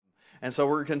And so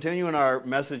we're continuing our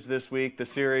message this week, the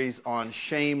series on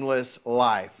Shameless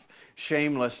Life.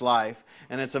 Shameless Life.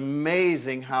 And it's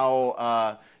amazing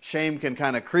how shame can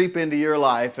kind of creep into your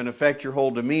life and affect your whole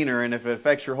demeanor. And if it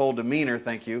affects your whole demeanor,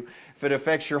 thank you, if it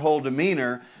affects your whole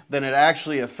demeanor, then it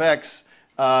actually affects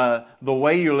the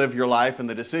way you live your life and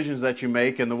the decisions that you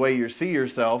make and the way you see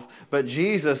yourself. But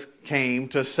Jesus came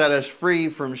to set us free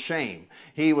from shame.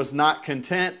 He was not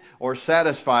content or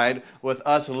satisfied with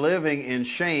us living in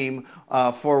shame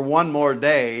for one more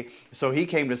day. So He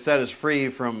came to set us free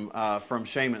from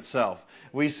shame itself.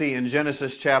 We see in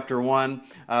Genesis chapter 1,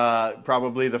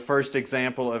 probably the first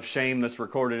example of shame that's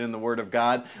recorded in the Word of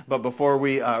God. But before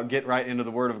we get right into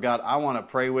the Word of God, I want to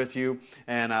pray with you,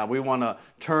 and we want to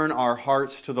turn our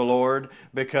hearts to the Lord,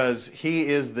 because He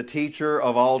is the teacher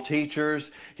of all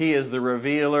teachers. He is the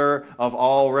revealer of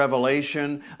all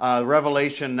revelation.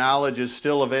 Revelation knowledge is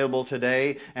still available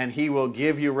today, and He will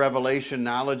give you revelation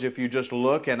knowledge if you just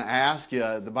look and ask.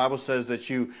 The Bible says that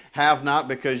you have not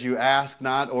because you ask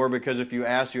not, or because if you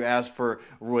ask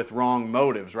with wrong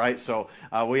motives, right? So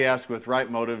we ask with right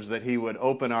motives that He would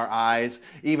open our eyes,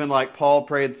 even like Paul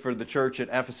prayed for the church at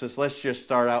Ephesus. Let's just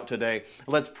start out today.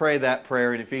 Let's pray that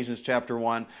prayer in Ephesians chapter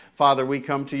 1. Father, we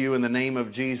come to you in the name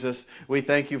of Jesus. We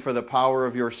thank you for the power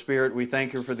of your Spirit. We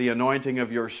thank you for the anointing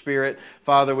of your Spirit.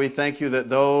 Father, we thank you that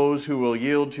those who will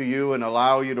yield to you and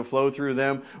allow you to flow through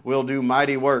them will do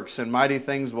mighty works, and mighty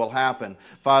things will happen.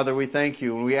 Father, we thank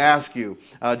you and we ask you,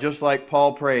 just like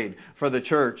Paul prayed for the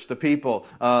church, the people,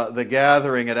 the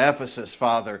gathering at Ephesus,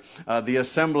 Father, the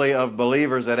assembly of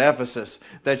believers at Ephesus,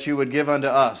 that you would give unto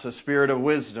us a spirit of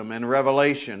wisdom and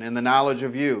revelation in the knowledge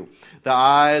of you, the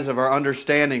eyes of our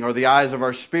understanding, or the eyes of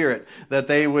our spirit, that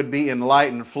they would be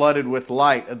enlightened, flooded with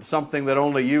light, something that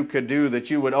only you could do, that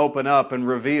you would open up and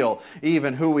reveal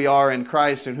even who we are in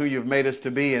Christ and who you've made us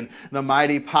to be, and the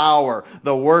mighty power,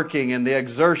 the working and the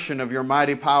exertion of your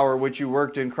mighty power which you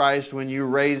worked in Christ when you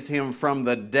raised Him from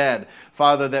the dead.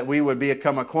 Father, that we would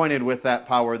become acquainted with that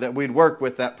power, that we'd work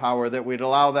with that power, that we'd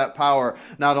allow that power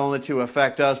not only to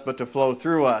affect us, but to flow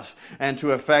through us and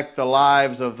to affect the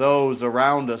lives of those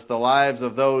around us, the lives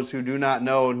of those who do not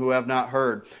know and who have not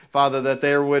heard. Father, that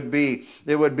it would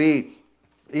be,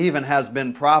 even has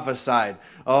been prophesied,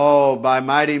 by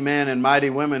mighty men and mighty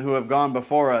women who have gone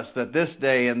before us, that this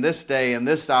day and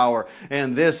this hour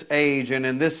and this age and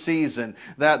in this season,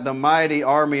 that the mighty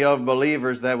army of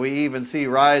believers that we even see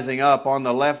rising up on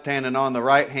the left hand and on the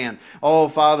right hand,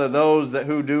 Father, those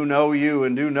who do know you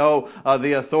and do know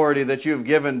the authority that you've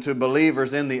given to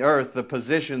believers in the earth, the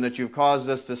position that you've caused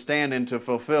us to stand in to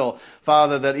fulfill,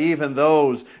 Father, that even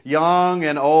those young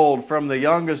and old, from the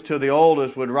youngest to the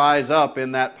oldest, would rise up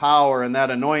in that power and that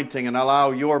anointing and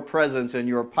allow your presence and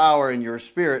your power and your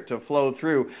Spirit to flow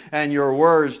through, and your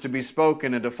words to be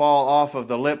spoken and to fall off of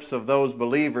the lips of those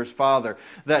believers, Father,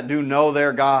 that do know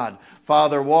their God.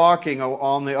 Father, walking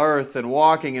on the earth and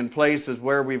walking in places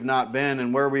where we've not been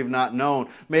and where we've not known,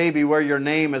 maybe where your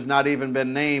name has not even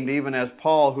been named, even as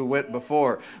Paul who went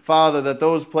before. Father, that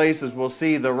those places will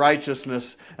see the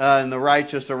righteousness and the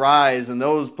righteous arise, and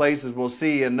those places will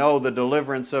see and know the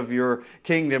deliverance of your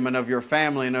kingdom and of your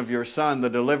family and of your Son, the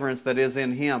deliverance that is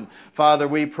in Him. Father,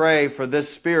 we pray for this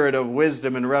spirit of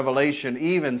wisdom and revelation,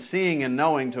 even seeing and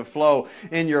knowing, to flow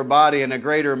in your body in a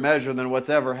greater measure than what's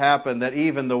ever happened, that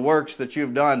even the works that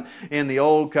you've done in the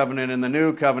old covenant and the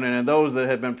new covenant and those that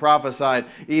had been prophesied,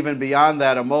 even beyond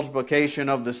that, a multiplication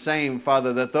of the same,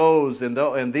 Father, that those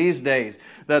in these days,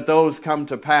 that those come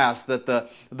to pass, that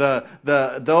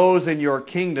those in your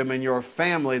kingdom and your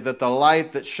family, that the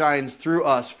light that shines through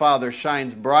us, Father,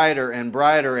 shines brighter and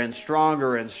brighter and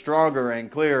stronger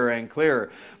and clearer and clearer.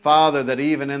 Father, that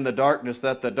even in the darkness,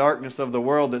 that the darkness of the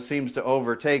world that seems to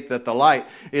overtake, that the light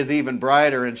is even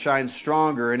brighter and shines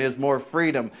stronger and is more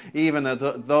freedom, even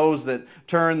those that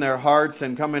turn their hearts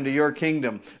and come into your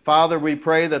kingdom. Father, we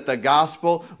pray that the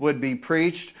gospel would be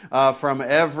preached from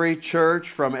every church,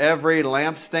 from every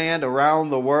lampstand around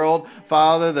the world.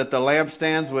 Father, that the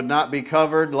lampstands would not be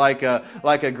covered like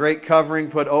a great covering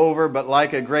put over, but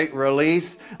like a great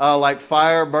release, like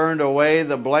fire burned away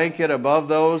the blanket above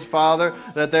those, Father,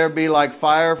 that there be like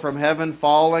fire from heaven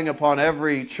falling upon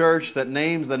every church that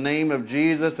names the name of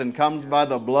Jesus and comes by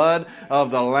the blood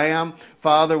of the Lamb.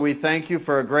 Father, we we thank you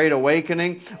for a great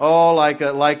awakening. Oh, like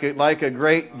a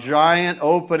great giant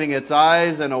opening its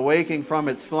eyes and awaking from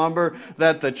its slumber,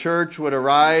 that the church would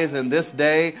arise in this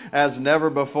day as never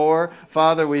before.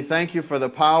 Father, we thank you for the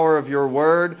power of your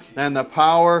word and the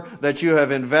power that you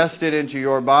have invested into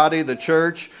your body, the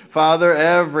church. Father,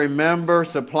 every member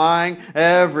supplying,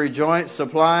 every joint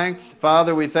supplying.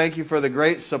 Father, we thank you for the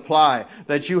great supply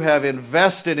that you have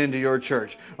invested into your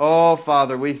church. Oh,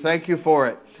 Father, we thank you for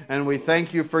it. And we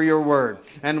thank you for your word.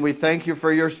 And we thank you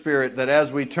for your spirit, that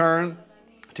as we turn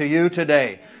to you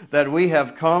today, that we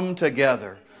have come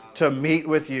together to meet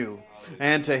with you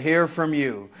and to hear from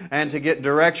you and to get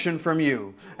direction from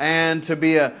you and to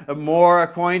be a more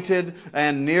acquainted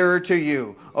and nearer to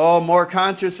you. Oh, more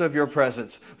conscious of your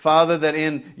presence. Father, that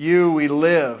in you we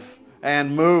live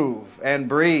and move and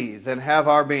breathe and have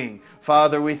our being.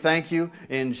 Father, we thank you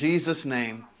in Jesus'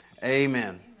 name.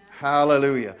 Amen.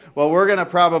 Hallelujah. Well, we're going to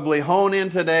probably hone in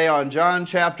today on John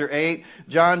chapter 8.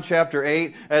 John chapter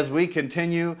 8 as we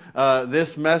continue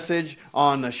this message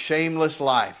on the shameless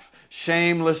life.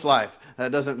 Shameless life.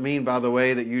 That doesn't mean, by the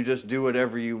way, that you just do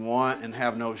whatever you want and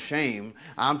have no shame.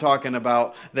 I'm talking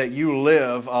about that you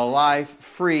live a life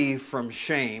free from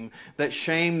shame. That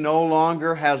shame no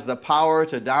longer has the power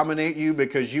to dominate you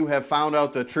because you have found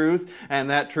out the truth, and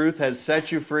that truth has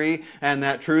set you free, and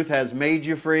that truth has made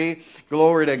you free.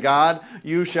 Glory to God.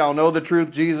 You shall know the truth,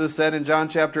 Jesus said in John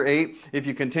chapter 8, if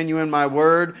you continue in my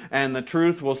word, and the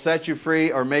truth will set you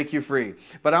free or make you free.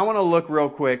 But I want to look real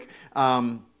quick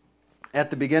at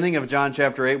the beginning of John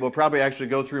chapter 8. We'll probably actually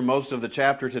go through most of the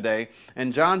chapter today.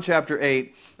 In John chapter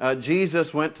 8,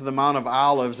 Jesus went to the Mount of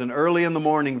Olives, and early in the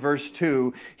morning, verse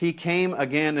 2, he came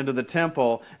again into the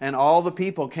temple, and all the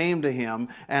people came to him,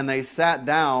 and they sat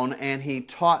down, and he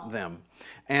taught them.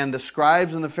 And the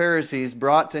scribes and the Pharisees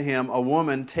brought to him a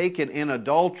woman taken in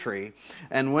adultery.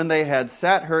 And when they had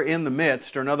sat her in the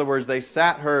midst, or in other words, they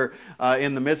sat her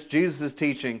in the midst, Jesus'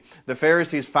 teaching, the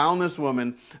Pharisees found this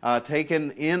woman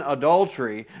taken in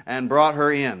adultery and brought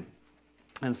her in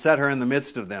and set her in the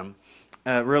midst of them.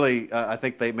 I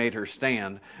think they made her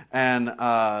stand. And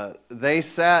they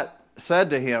said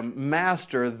to him,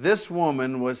 Master, this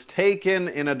woman was taken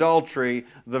in adultery,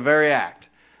 the very act.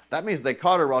 That means they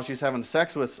caught her while she's having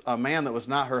sex with a man that was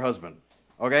not her husband.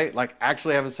 Okay? Like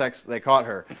actually having sex, they caught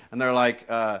her. And they're like,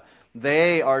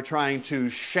 they are trying to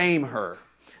shame her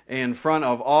in front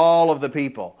of all of the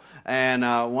people. And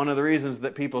one of the reasons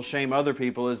that people shame other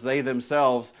people is they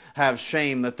themselves have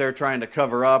shame that they're trying to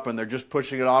cover up, and they're just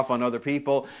pushing it off on other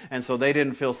people. And so they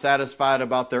didn't feel satisfied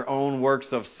about their own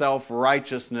works of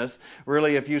self-righteousness.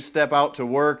 Really, if you step out to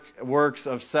works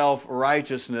of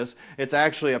self-righteousness, it's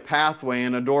actually a pathway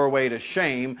and a doorway to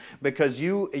shame, because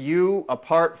you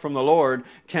apart from the Lord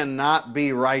cannot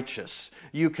be righteous.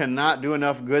 You cannot do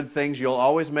enough good things. You'll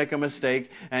always make a mistake,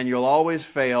 and you'll always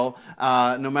fail,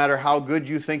 no matter how good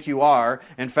you think you are.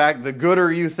 In fact, the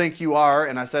gooder you think you are,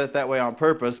 and I said it that way on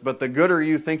purpose, but the gooder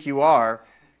you think you are,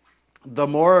 the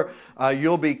more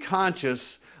you'll be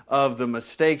conscious of the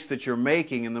mistakes that you're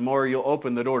making, and the more you'll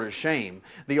open the door to shame.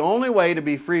 The only way to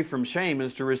be free from shame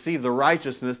is to receive the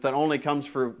righteousness that only comes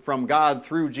from God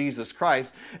through Jesus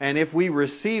Christ. And if we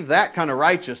receive that kind of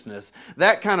righteousness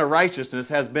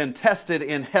has been tested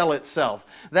in hell itself.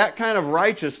 That kind of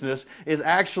righteousness is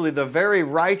actually the very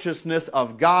righteousness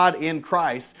of God in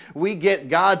Christ. We get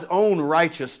God's own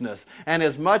righteousness. And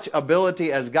as much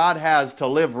ability as God has to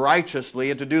live righteously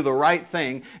and to do the right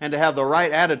thing and to have the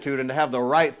right attitude and to have the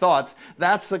right thoughts,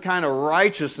 that's the kind of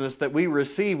righteousness that we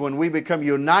receive when we become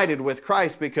united with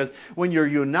Christ. Because when you're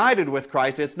united with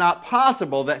Christ, it's not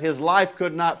possible that His life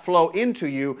could not flow into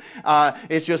you.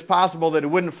 It's just possible that it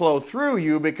wouldn't flow through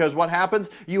you, because what happens?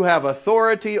 You have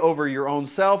authority over your own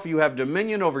self, you have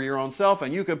dominion over your own self,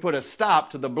 and you can put a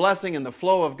stop to the blessing and the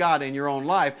flow of God in your own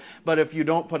life. But if you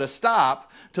don't put a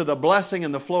stop to the blessing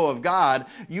and the flow of God,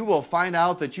 you will find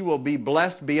out that you will be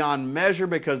blessed beyond measure,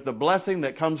 because the blessing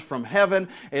that comes from heaven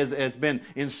has been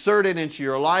inserted into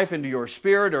your life, into your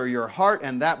spirit or your heart,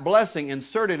 and that blessing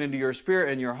inserted into your spirit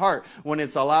and your heart, when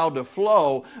it's allowed to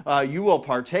flow, you will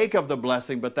partake of the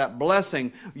blessing, but that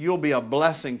blessing, you'll be a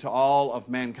blessing to all of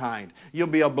mankind. You'll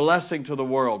be a blessing to the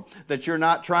world, that you're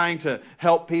not trying to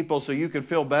help people so you can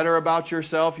feel better about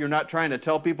yourself. You're not trying to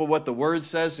tell people what the Word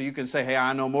says so you can say, hey,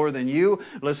 I know more than you.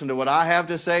 Listen to what I have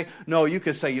to say. No, you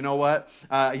can say, you know what?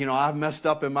 I've messed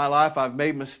up in my life. I've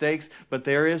made mistakes, but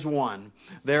there is one.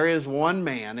 There is one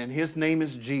man, and His name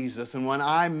is Jesus. And when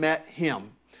I met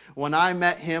Him, when I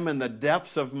met him in the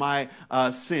depths of my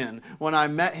sin, when I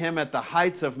met him at the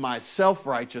heights of my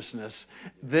self-righteousness,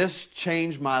 this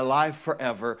changed my life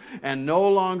forever. And no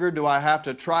longer do I have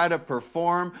to try to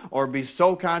perform or be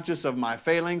so conscious of my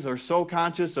failings or so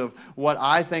conscious of what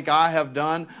I think I have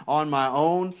done on my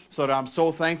own, so that I'm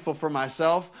so thankful for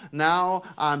myself. Now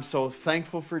I'm so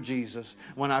thankful for Jesus.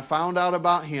 When I found out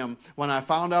about him, when I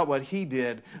found out what he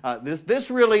did, this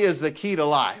really is the key to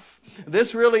life.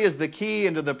 This really is the key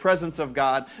into the presence of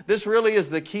God. This really is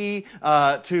the key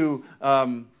to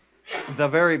the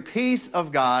very peace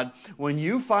of God. When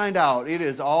you find out it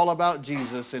is all about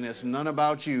Jesus and it's none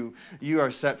about you, you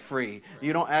are set free.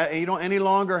 You don't any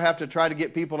longer have to try to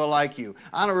get people to like you.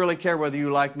 I don't really care whether you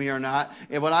like me or not.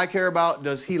 What I care about,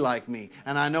 does he like me?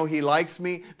 And I know he likes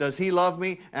me. Does he love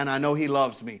me? And I know he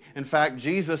loves me. In fact,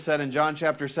 Jesus said in John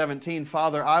chapter 17,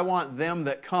 Father, I want them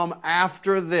that come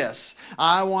after this.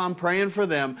 I'm praying for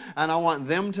them, and I want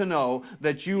them to know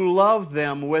that you love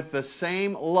them with the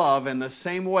same love and the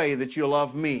same way that you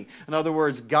love me. In other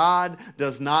words, God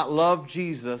does not love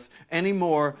Jesus any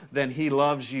more than he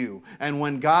loves you. And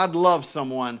when God loves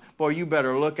someone, boy, you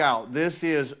better look out. This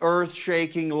is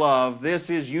earth-shaking love.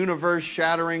 This is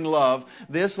universe-shattering love.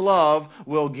 This love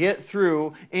will get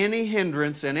through any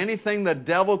hindrance and anything the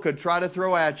devil could try to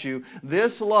throw at you.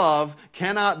 This love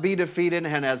cannot be defeated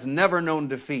and has never known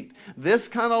defeat. This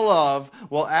kind of love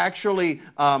will actually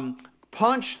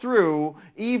punch through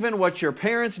even what your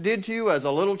parents did to you as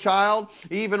a little child,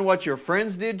 even what your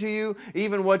friends did to you,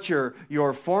 even what your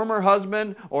former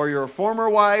husband or your former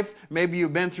wife, maybe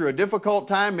you've been through a difficult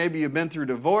time, maybe you've been through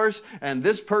divorce, and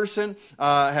this person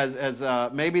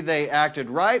maybe they acted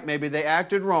right, maybe they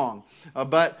acted wrong.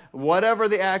 But whatever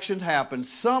the action happened,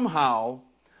 somehow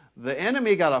the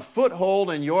enemy got a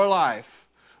foothold in your life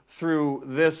through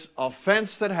this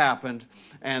offense that happened,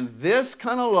 and this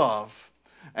kind of love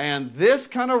and this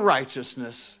kind of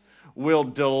righteousness will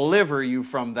deliver you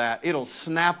from that. It'll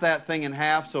snap that thing in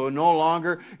half, so no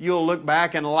longer you'll look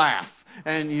back and laugh.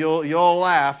 And you'll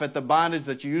laugh at the bondage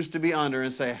that you used to be under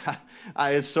and say,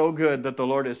 it's so good that the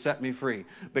Lord has set me free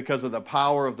because of the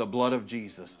power of the blood of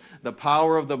Jesus. The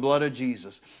power of the blood of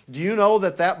Jesus. Do you know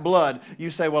that blood, you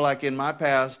say, well, like in my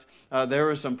past, there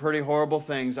were some pretty horrible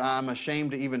things. I'm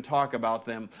ashamed to even talk about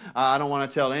them. I don't want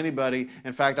to tell anybody.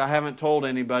 In fact, I haven't told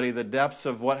anybody the depths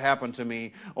of what happened to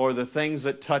me or the things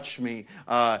that touched me.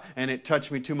 And it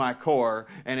touched me to my core,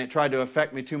 and it tried to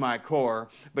affect me to my core.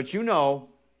 But you know,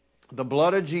 the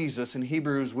blood of Jesus, in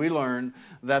Hebrews we learn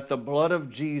that the blood of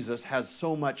Jesus has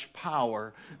so much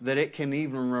power that it can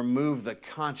even remove the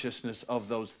consciousness of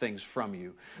those things from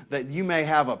you. That you may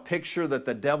have a picture that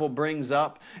the devil brings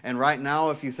up, and right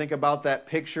now if you think about that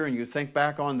picture and you think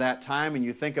back on that time and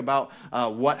you think about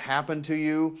what happened to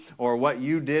you or what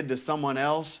you did to someone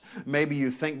else, maybe you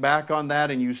think back on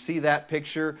that and you see that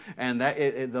picture and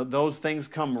those things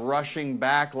come rushing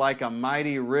back like a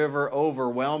mighty river,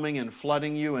 overwhelming and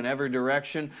flooding you in every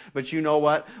direction. But you know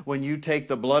what? When you take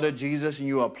the blood of Jesus and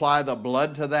you apply the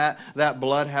blood to that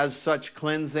blood has such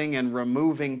cleansing and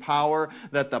removing power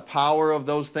that the power of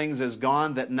those things is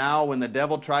gone, that now when the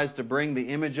devil tries to bring the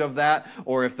image of that,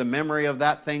 or if the memory of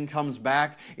that thing comes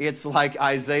back, it's like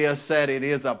Isaiah said, it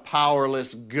is a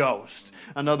powerless ghost.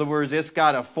 In other words, it's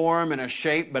got a form and a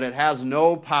shape, but it has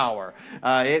no power.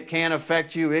 It can't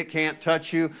affect you. It can't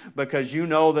touch you, because you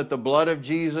know that the blood of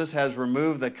Jesus has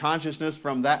removed the consciousness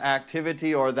from that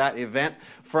activity or that event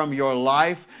from your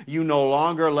life. You no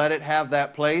longer let it have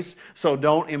that place. So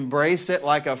don't embrace it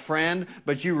like a friend,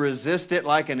 but you resist it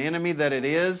like an enemy that it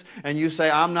is. And you say,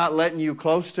 I'm not letting you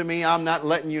close to me. I'm not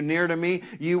letting you near to me.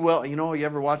 You will. You know, you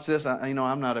ever watch this?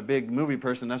 I'm not a big movie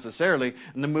person necessarily.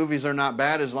 And the movies are not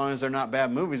bad as long as they're not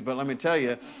bad movies. But let me tell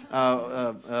you,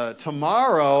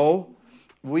 tomorrow,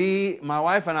 my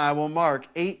wife and I will mark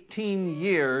 18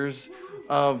 years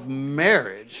of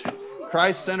marriage.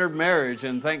 Christ-centered marriage,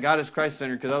 and thank God it's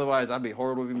Christ-centered, because otherwise I'd be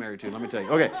horrible to be married to, let me tell you.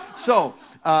 Okay, so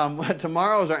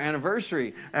tomorrow is our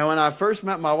anniversary, and when I first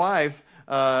met my wife,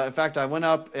 in fact, I went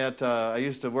up at, I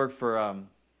used to work for,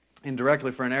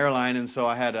 indirectly for an airline, and so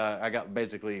I got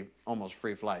basically almost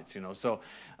free flights, you know. So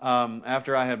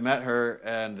after I had met her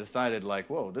and decided, like,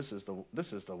 whoa, this is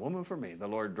the woman for me. The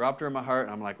Lord dropped her in my heart,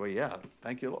 and I'm like, well, yeah,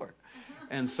 thank you, Lord.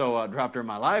 And so dropped her in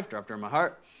my life, dropped her in my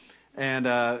heart. And,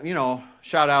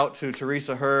 shout out to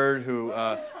Teresa Hurd, who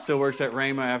still works at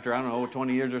Rhema after,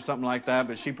 20 years or something like that.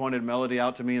 But she pointed Melody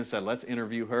out to me and said, let's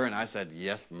interview her. And I said,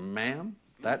 yes, ma'am.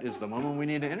 That is the woman we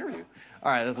need to interview.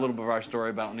 All right, that's a little bit of our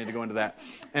story, but I don't need to go into that.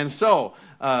 And so,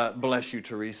 bless you,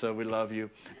 Teresa. We love you.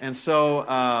 And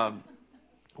so,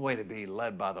 way to be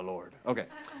led by the Lord. Okay.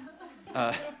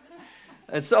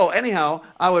 And so anyhow,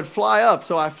 I would fly up.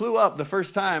 So I flew up the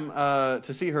first time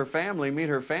to see her family, meet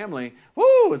her family.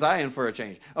 Woo, was I in for a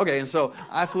change. Okay, and so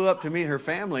I flew up to meet her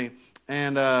family.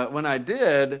 And when I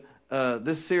did,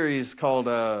 this series called,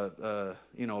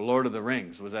 Lord of the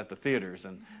Rings was at the theaters.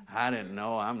 And I didn't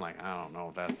know. I'm like, I don't know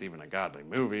if that's even a godly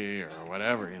movie or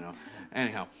whatever,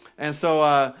 Anyhow, and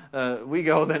so we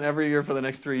go then every year for the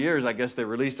next 3 years. I guess they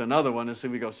released another one, and so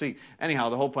we go see. Anyhow,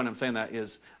 the whole point I'm saying that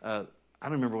is, I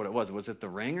don't remember what it was. Was it The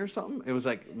Ring or something? It was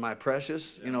like My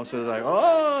Precious, so it's like,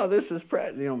 oh, this is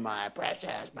my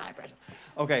precious, my precious.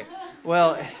 Okay,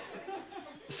 well,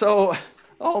 so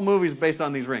the whole movie's based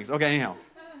on these rings. Okay, anyhow.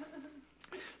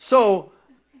 So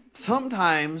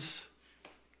sometimes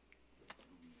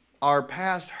our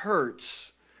past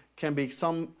hurts can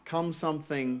become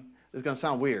something, it's going to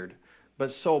sound weird,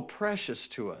 but so precious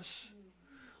to us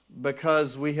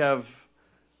because we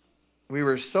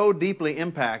were so deeply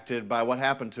impacted by what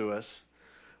happened to us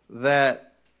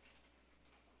that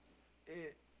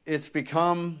it's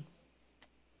become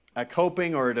a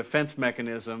coping or a defense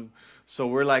mechanism. So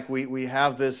we're like, we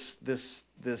have this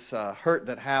hurt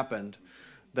that happened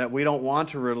that we don't want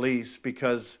to release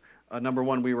because, number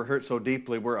one, we were hurt so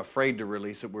deeply, we're afraid to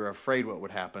release it. We're afraid what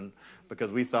would happen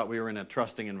because we thought we were in a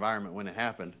trusting environment when it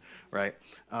happened, right?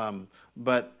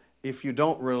 But if you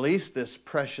don't release this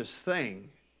precious thing,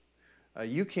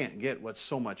 you can't get what's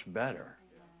so much better,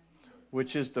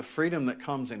 which is the freedom that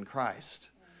comes in Christ.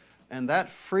 And that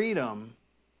freedom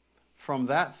from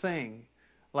that thing,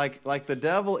 like the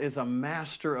devil is a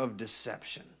master of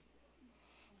deception.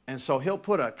 And so he'll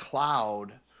put a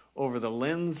cloud over the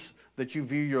lens that you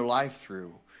view your life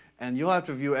through. And you'll have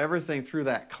to view everything through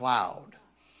that cloud.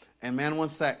 And man,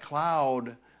 once that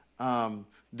cloud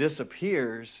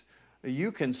disappears,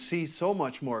 you can see so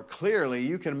much more clearly.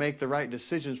 You can make the right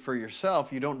decisions for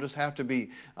yourself. You don't just have to be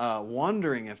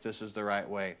wondering if this is the right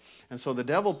way. And so the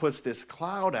devil puts this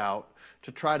cloud out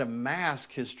to try to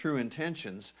mask his true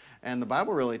intentions. And the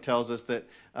Bible really tells us that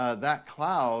that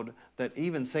cloud, that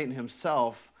even Satan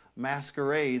himself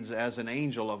masquerades as an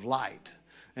angel of light.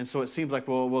 And so it seems like,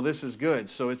 well, this is good.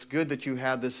 So it's good that you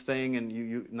had this thing, and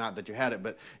you not that you had it,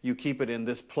 but you keep it in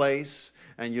this place,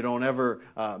 and you don't ever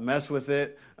mess with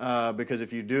it, because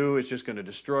if you do, it's just going to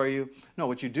destroy you. No,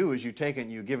 what you do is you take it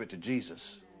and you give it to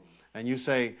Jesus. And you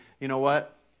say, you know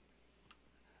what?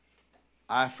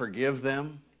 I forgive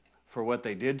them for what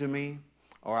they did to me,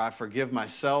 or I forgive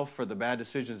myself for the bad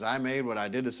decisions I made, what I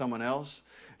did to someone else.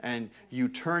 And you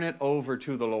turn it over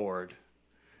to the Lord,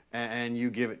 and you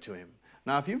give it to Him.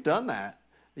 Now, if you've done that,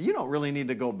 you don't really need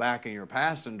to go back in your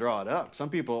past and draw it up. Some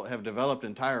people have developed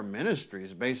entire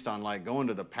ministries based on like going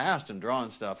to the past and drawing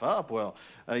stuff up. Well,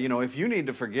 if you need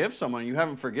to forgive someone, you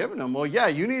haven't forgiven them, well, yeah,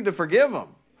 you need to forgive them.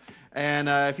 And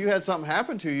if you had something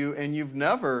happen to you and you've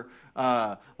never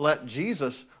let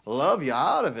Jesus love you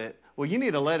out of it, well, you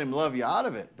need to let Him love you out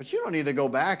of it. But you don't need to go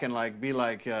back and be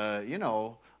like,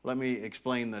 let me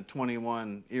explain the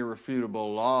 21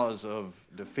 irrefutable laws of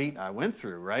defeat I went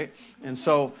through, right? And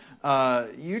so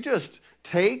you just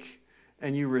take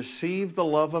and you receive the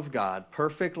love of God.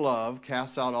 Perfect love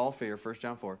casts out all fear, 1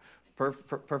 John 4.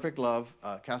 Perfect love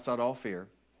casts out all fear.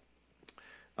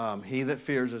 He that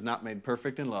fears is not made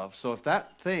perfect in love. So if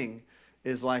that thing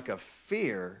is like a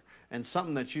fear and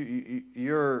something that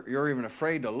you're even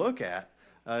afraid to look at,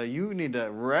 you need to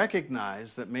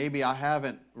recognize that maybe I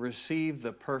haven't received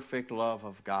the perfect love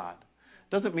of God.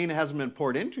 Doesn't mean it hasn't been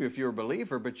poured into you if you're a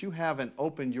believer, but you haven't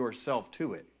opened yourself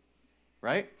to it,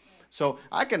 right? So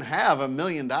I can have $1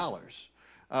 million,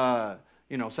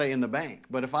 say in the bank,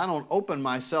 but if I don't open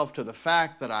myself to the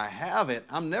fact that I have it,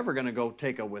 I'm never going to go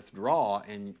take a withdrawal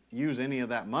and use any of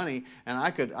that money, and I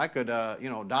could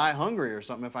die hungry or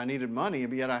something if I needed money,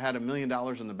 but yet I had $1 million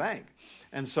in the bank.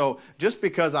 And so just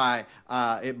because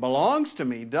it belongs to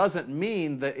me doesn't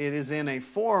mean that it is in a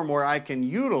form where I can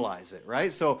utilize it,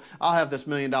 right? So I'll have this $1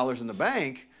 million in the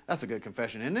bank. That's a good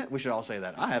confession, isn't it? We should all say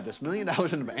that. I have this $1 million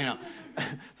in the bank.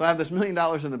 So I have this $1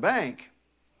 million in the bank,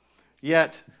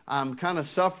 yet I'm kind of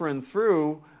suffering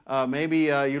through, maybe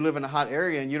you live in a hot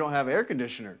area and you don't have air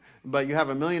conditioner, but you have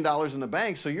 $1 million in the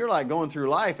bank, so you're like going through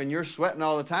life and you're sweating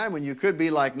all the time when you could be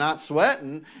like not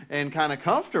sweating and kind of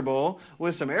comfortable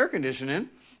with some air conditioning.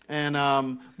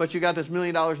 And but you got this $1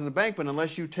 million in the bank, but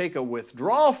unless you take a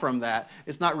withdrawal from that,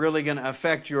 it's not really going to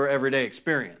affect your everyday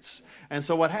experience. And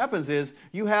so what happens is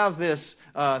you have this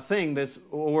thing that's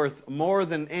worth more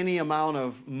than any amount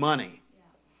of money.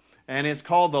 And it's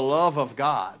called the love of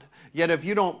God. Yet if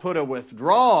you don't put a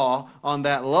withdrawal on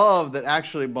that love that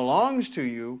actually belongs to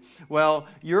you, well,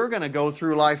 you're going to go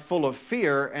through life full of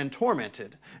fear and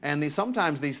tormented. And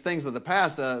sometimes these things of the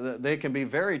past, they can be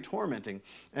very tormenting.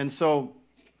 And so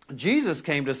Jesus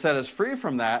came to set us free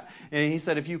from that. And he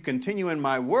said, if you continue in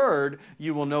my word,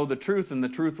 you will know the truth, and the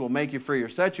truth will make you free or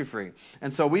set you free.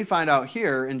 And so we find out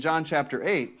here in John chapter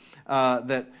 8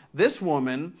 that this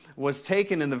woman was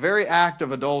taken in the very act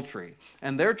of adultery.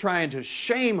 And they're trying to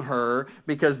shame her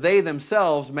because they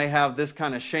themselves may have this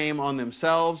kind of shame on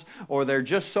themselves, or they're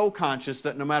just so conscious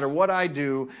that no matter what I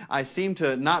do, I seem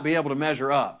to not be able to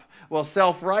measure up. Well,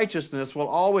 self-righteousness will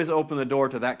always open the door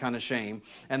to that kind of shame,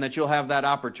 and that you'll have that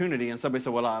opportunity. And somebody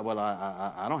said,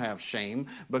 I don't have shame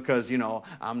because,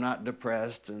 I'm not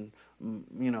depressed and,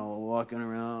 walking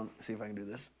around. See if I can do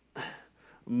this.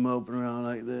 Moping around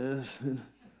like this. And,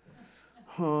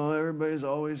 everybody's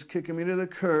always kicking me to the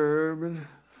curb. And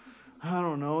I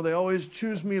don't know. They always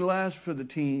choose me last for the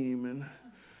team. And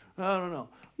I don't know.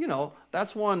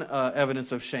 That's one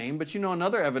evidence of shame. But,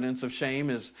 another evidence of shame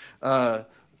is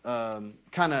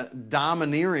kind of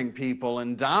domineering people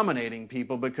and dominating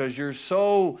people because you're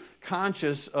so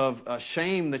conscious of a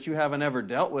shame that you haven't ever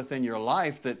dealt with in your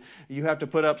life that you have to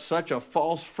put up such a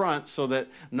false front so that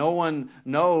no one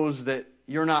knows that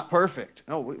you're not perfect.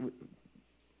 Oh, we know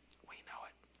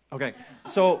it. Okay,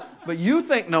 so, but you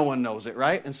think no one knows it,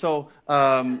 right? And so,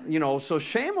 so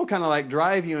shame will kind of like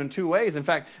drive you in two ways. In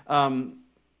fact,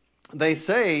 they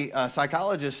say,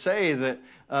 psychologists say that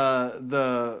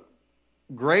the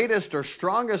greatest or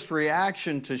strongest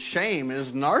reaction to shame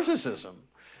is narcissism,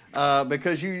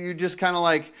 because you just kind of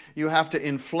like, you have to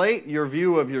inflate your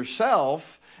view of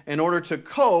yourself in order to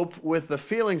cope with the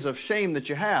feelings of shame that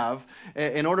you have,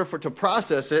 in order to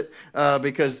process it,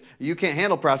 because you can't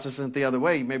handle processing it the other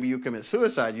way. Maybe you commit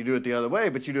suicide, you do it the other way,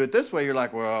 but you do it this way, you're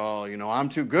like, well, I'm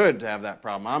too good to have that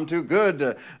problem. I'm too good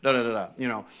to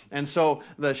da-da-da-da, And so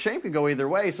the shame can go either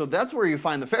way. So that's where you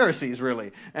find the Pharisees,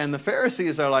 really. And the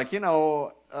Pharisees are like, I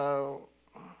don't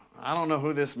know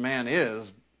who this man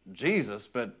is, Jesus,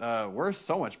 but we're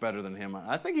so much better than him.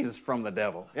 I think he's from the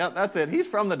devil. Yeah, that's it. He's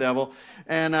from the devil.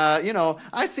 And,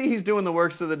 I see he's doing the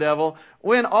works of the devil.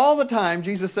 When all the time,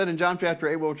 Jesus said in John chapter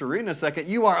 8, which we'll read in a second,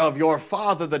 you are of your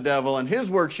father the devil, and his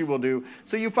works you will do.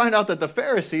 So you find out that the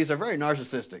Pharisees are very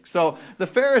narcissistic. So the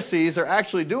Pharisees are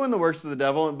actually doing the works of the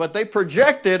devil, but they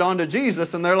project it onto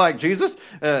Jesus, and they're like, Jesus,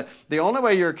 the only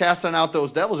way you're casting out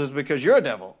those devils is because you're a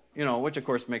devil. Which of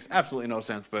course makes absolutely no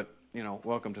sense, but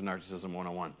welcome to Narcissism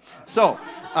 101. So,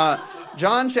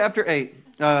 John chapter 8,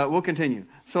 we'll continue.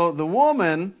 So the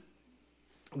woman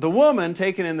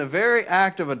taken in the very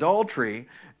act of adultery,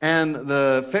 and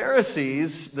the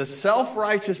Pharisees, the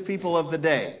self-righteous people of the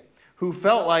day, who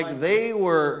felt like they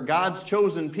were God's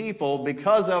chosen people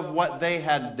because of what they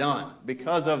had done,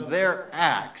 because of their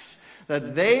acts,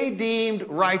 that they deemed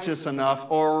righteous enough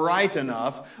or right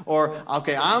enough, or,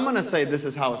 okay, I'm going to say this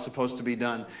is how it's supposed to be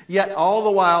done, yet all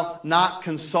the while not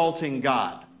consulting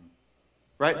God,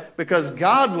 right? Because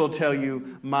God will tell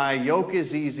you, my yoke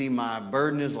is easy, my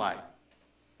burden is light,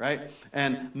 right?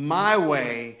 And my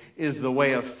way is the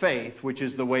way of faith, which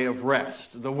is the way of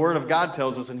rest. The Word of God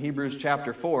tells us in Hebrews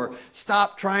chapter 4,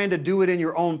 stop trying to do it in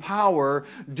your own power.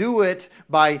 Do it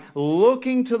by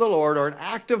looking to the Lord, or an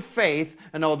act of faith.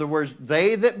 In other words,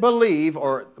 they that believe,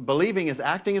 or believing is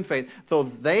acting in faith, so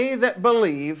they that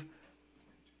believe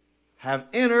have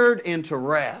entered into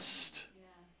rest.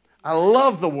 I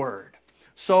love the Word.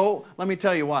 So, let me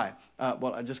tell you why.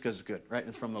 Just because it's good, right?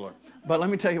 It's from the Lord. But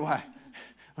let me tell you why.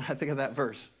 When I think of that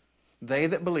verse, they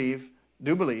that believe,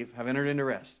 have entered into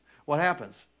rest. What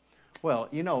happens? Well,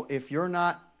 if you're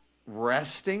not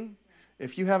resting,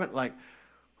 if you haven't got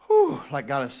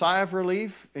a sigh of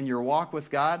relief in your walk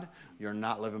with God, you're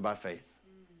not living by faith.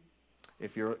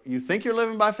 If you think you're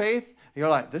living by faith, you're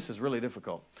like, this is really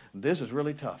difficult. This is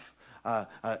really tough. I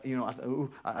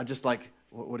just like,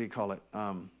 what do you call it?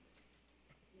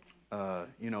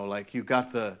 Like you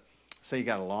got say you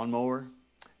got a lawnmower,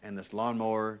 and this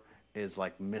lawnmower is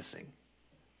like missing,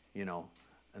 and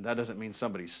that doesn't mean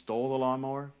somebody stole the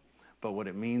lawnmower, but what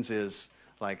it means is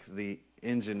like the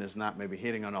engine is not maybe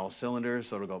hitting on all cylinders,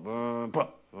 so it'll go boom, boom,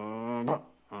 boom, boom,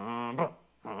 boom,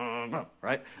 boom, boom,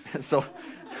 right? And so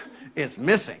it's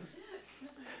missing.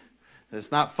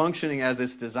 It's not functioning as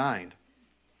it's designed.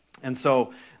 And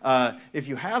so if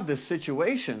you have this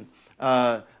situation,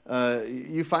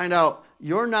 you find out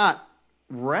you're not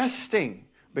resting,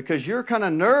 because you're kind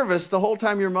of nervous the whole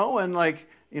time you're mowing. Like,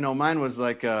 mine was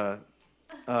like, what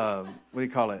do you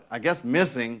call it? I guess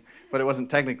missing, but it wasn't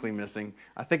technically missing.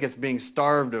 I think it's being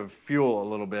starved of fuel a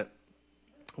little bit.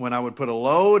 when I would put a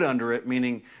load under it,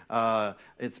 meaning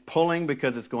it's pulling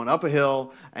because it's going up a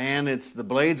hill and the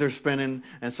blades are spinning,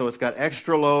 and so it's got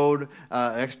extra load,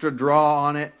 extra draw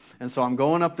on it, and so I'm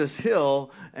going up this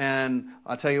hill, and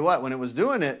I'll tell you what, when it was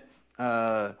doing it,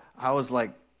 I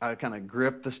kind of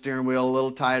gripped the steering wheel a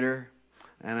little tighter,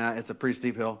 and it's a pretty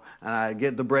steep hill, and I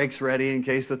get the brakes ready in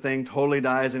case the thing totally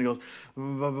dies, and it goes,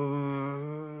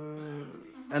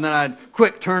 and then I'd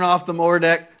quick turn off the motor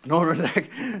deck,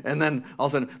 and then all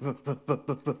of a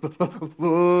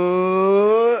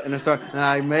sudden, and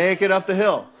I make it up the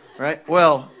hill, right?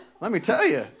 Well, let me tell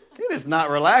you, it is not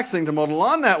relaxing to mow the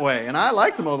lawn that way, and I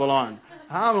like to mow the lawn.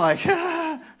 I'm like,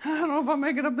 I don't know if I'll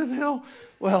make it up this hill.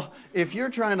 Well, if you're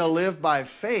trying to live by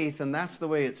faith, and that's the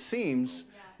way it seems,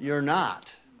 you're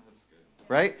not,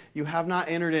 right? You have not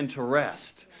entered into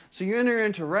rest. So you enter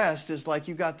into rest is like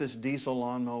you got this diesel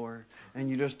lawnmower, and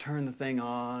you just turn the thing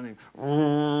on,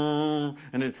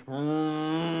 and it,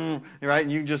 right?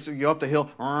 And you go up the hill,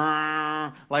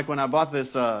 like when I bought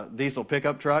this diesel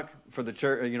pickup truck for the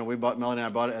church. Melanie and I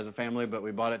bought it as a family, but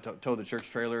we bought it to tow the church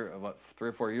trailer about 3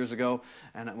 or 4 years ago,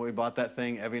 and we bought that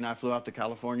thing. Evie and I flew out to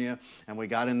California, and we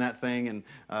got in that thing, and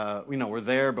we're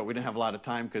there, but we didn't have a lot of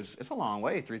time because it's a long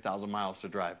way, 3,000 miles to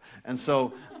drive, and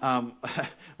so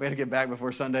we had to get back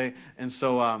before Sunday, and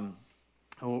so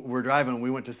we're driving, and we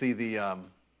went to see the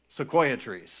sequoia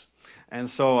trees. And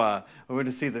so we went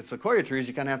to see the sequoia trees.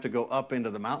 You kind of have to go up into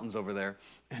the mountains over there.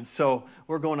 And so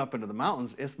we're going up into the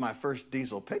mountains. It's my first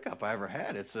diesel pickup I ever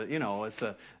had. It's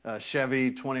a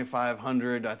Chevy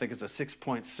 2500. I think it's a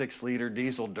 6.6 liter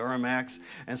diesel Duramax.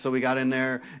 And so we got in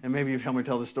there, and maybe you've helped me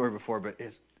tell this story before, but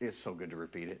it's so good to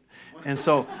repeat it. And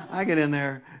so I get in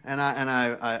there, and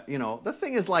I the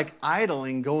thing is like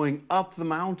idling going up the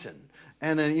mountain.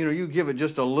 And then, you give it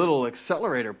just a little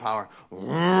accelerator power.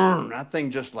 That thing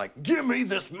just like, give me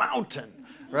this mountain,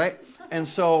 right? And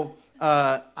so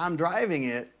I'm driving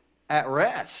it at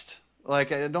rest.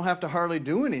 Like, I don't have to hardly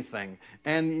do anything.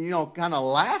 And, kind of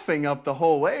laughing up the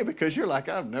whole way because you're like,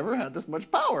 I've never had this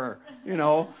much power,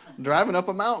 driving up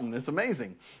a mountain. It's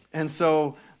amazing. And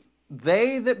so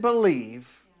they that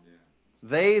believe,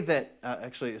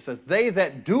 it says, they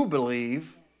that do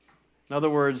believe. In other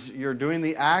words, you're doing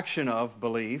the action of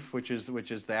belief, which is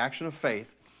the action of faith,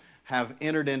 have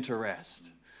entered into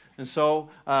rest. And so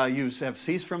you have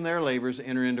ceased from their labors,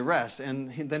 enter into rest.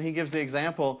 And then he gives the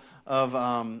example of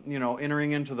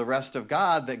entering into the rest of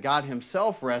God, that God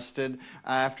himself rested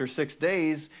after 6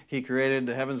 days. He created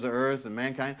the heavens, the earth, and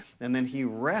mankind, and then he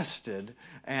rested.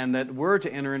 And that we're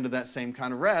to enter into that same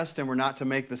kind of rest, and we're not to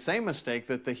make the same mistake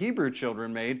that the Hebrew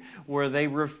children made, where they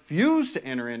refused to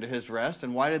enter into his rest.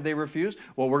 And why did they refuse?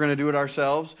 Well, we're going to do it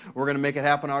ourselves. We're going to make it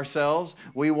happen ourselves.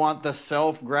 We want the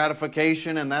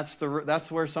self-gratification, and that's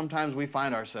where sometimes we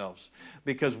find ourselves,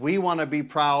 because we want to be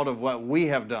proud of what we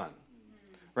have done,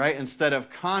 right? Instead of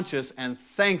conscious and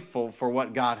thankful for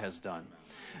what God has done.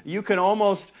 You could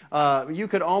almost, if you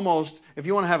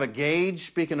want to have a gauge,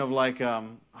 speaking of like, I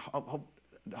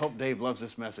hope Dave loves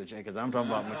this message, because I'm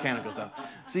talking about mechanical stuff.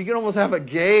 So you can almost have a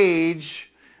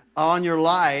gauge on your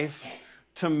life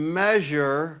to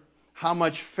measure how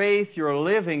much faith you're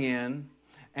living in,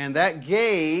 and that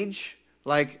gauge,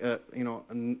 like,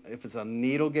 if it's a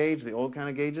needle gauge, the old kind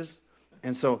of gauges,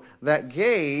 and so that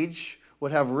gauge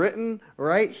would have written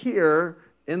right here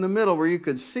in the middle where you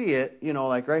could see it,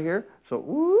 like right here.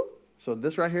 So, so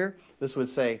this right here, this would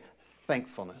say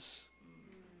thankfulness,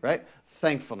 right?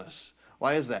 Thankfulness.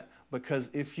 Why is that? Because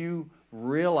if you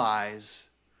realize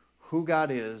who God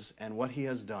is and what he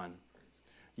has done,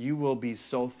 you will be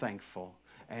so thankful.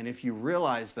 And if you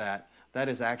realize that, that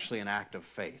is actually an act of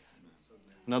faith.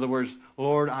 In other words,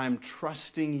 Lord, I'm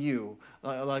trusting you.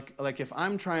 Like if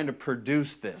I'm trying to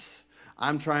produce this,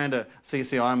 I'm trying to,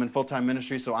 I'm in full-time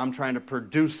ministry, so I'm trying to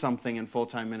produce something in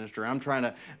full-time ministry. I'm trying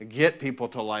to get people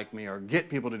to like me or get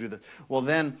people to do this. Well,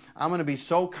 then I'm going to be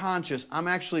so conscious. I'm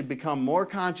actually become more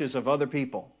conscious of other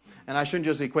people. And I shouldn't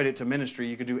just equate it to ministry.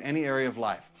 You could do any area of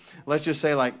life. Let's just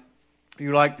say, like,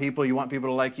 you like people, you want people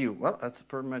to like you. Well, that's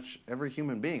pretty much every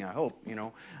human being, I hope,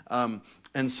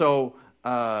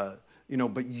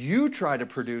 but you try to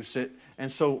produce it.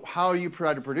 And so how you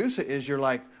try to produce it is you're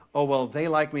like, oh, well, they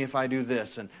like me if I do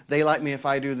this, and they like me if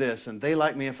I do this, and they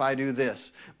like me if I do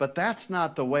this. But that's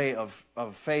not the way of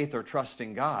faith or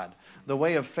trusting God. The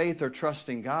way of faith or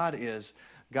trusting God is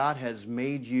God has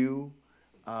made you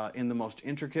in the most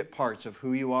intricate parts of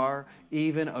who you are,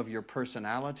 even of your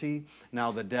personality.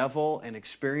 Now, the devil and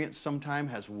experience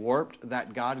sometimes has warped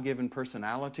that God-given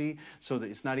personality so that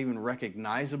it's not even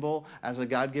recognizable as a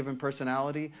God-given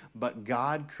personality, but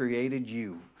God created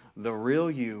you. the real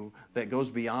you that goes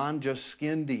beyond just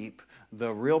skin deep,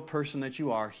 the real person that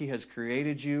you are. He has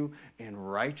created you in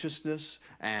righteousness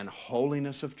and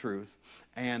holiness of truth.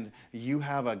 And you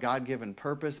have a God-given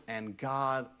purpose, and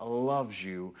God loves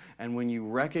you. And when you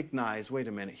recognize, wait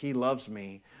a minute, He loves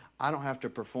me, I don't have to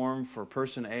perform for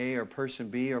person A or person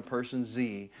B or person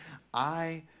Z.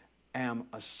 I am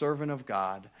a servant of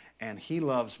God, and He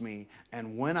loves me.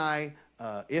 And when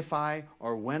if I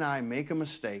make a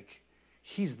mistake,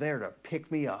 He's there to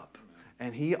pick me up.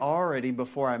 And He already,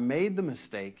 before I made the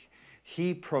mistake,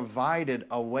 He provided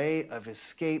a way of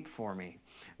escape for me.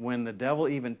 When the devil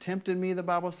even tempted me, the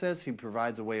Bible says, He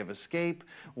provides a way of escape.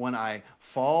 When I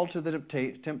fall to the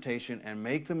temptation and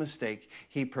make the mistake,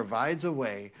 He provides a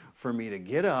way for me to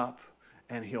get up,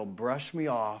 and He'll brush me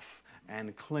off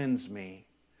and cleanse me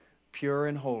pure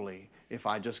and holy if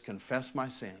I just confess my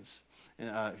sins.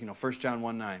 1 John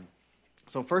 1:9.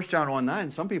 So 1 John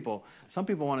 1:9, some people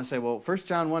want to say, well, 1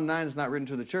 John 1:9 is not written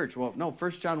to the church. Well, no,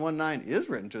 1 John 1:9 is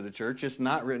written to the church. It's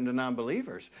not written to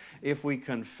non-believers. If we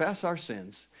confess our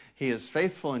sins, He is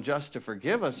faithful and just to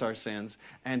forgive us our sins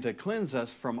and to cleanse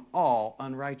us from all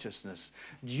unrighteousness.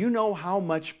 Do you know how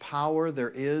much power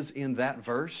there is in that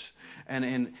verse?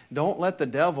 And don't let the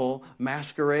devil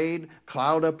masquerade,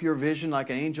 cloud up your vision like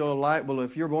an angel of light. Well,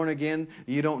 if you're born again,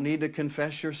 you don't need to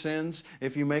confess your sins.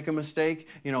 If you make a mistake,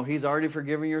 He's already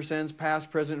forgiven your sins,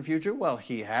 past, present, and future. Well,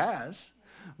 He has.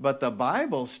 But the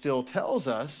Bible still tells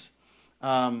us,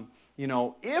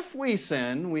 if we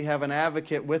sin, we have an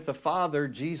advocate with the Father,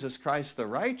 Jesus Christ the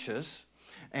righteous.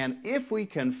 And if we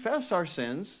confess our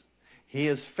sins, He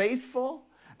is faithful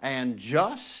and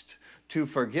just to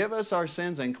forgive us our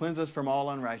sins and cleanse us from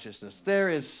all unrighteousness. There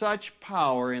is such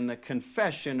power in the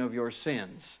confession of your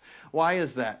sins. Why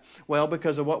is that? Well,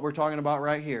 because of what we're talking about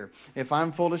right here. If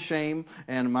I'm full of shame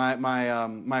and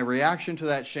my reaction to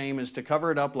that shame is to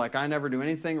cover it up like I never do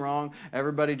anything wrong,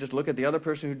 everybody just look at the other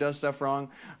person who does stuff wrong,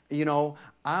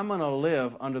 I'm going to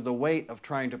live under the weight of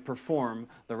trying to perform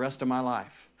the rest of my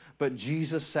life. But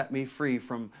Jesus set me free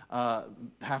from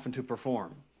having to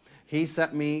perform. He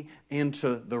set me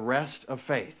into the rest of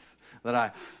faith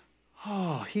that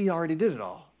He already did it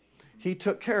all. He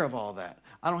took care of all that.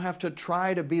 I don't have to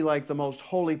try to be like the most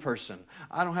holy person.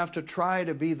 I don't have to try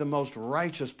to be the most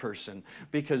righteous person,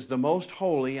 because the most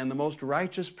holy and the most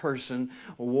righteous person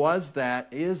is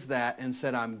that, and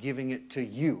said, I'm giving it to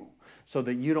you, so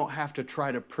that you don't have to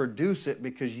try to produce it,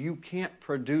 because you can't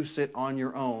produce it on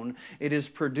your own. It is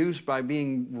produced by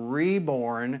being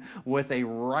reborn with a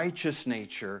righteous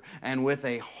nature and with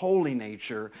a holy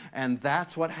nature. And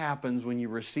that's what happens when you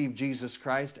receive Jesus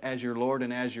Christ as your Lord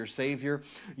and as your Savior.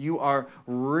 You are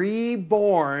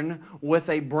reborn with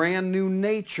a brand new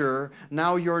nature.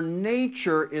 Now your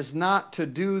nature is not to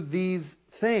do these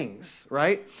things,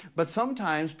 right? But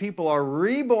sometimes people are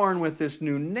reborn with this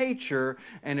new nature,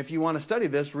 and if you want to study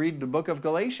this, read the book of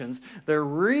Galatians. They're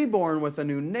reborn with a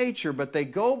new nature, but they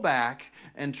go back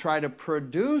and try to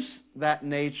produce that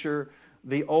nature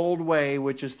the old way,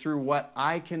 which is through what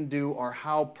I can do or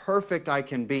how perfect I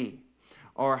can be,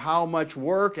 or how much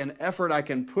work and effort I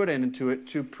can put into it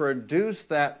to produce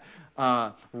that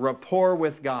rapport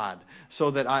with God,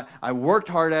 so that I worked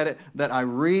hard at it, that I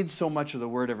read so much of the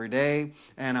Word every day,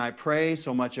 and I pray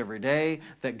so much every day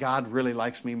that God really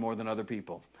likes me more than other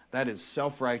people. That is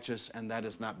self-righteous, and that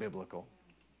is not biblical.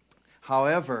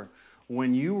 However,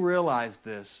 when you realize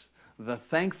this, the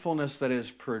thankfulness that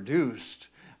is produced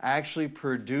actually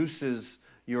produces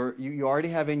you already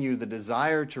have in you the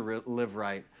desire to live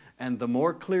right, and the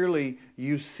more clearly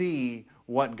you see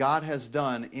what God has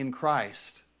done in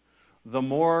Christ, the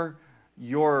more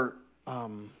you're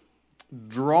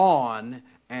drawn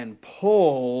and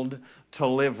pulled to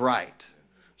live right.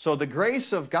 So the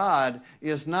grace of God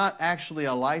is not actually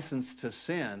a license to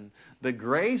sin. The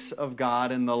grace of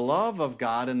God and the love of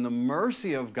God and the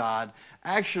mercy of God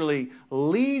actually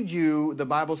lead you, the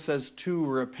Bible says, to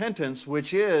repentance,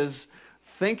 which is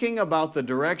thinking about the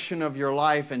direction of your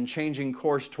life and changing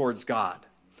course towards God.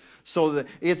 So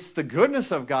it's the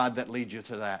goodness of God that leads you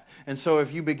to that. And so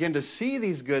if you begin to see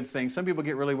these good things, some people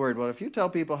get really worried. Well, if you tell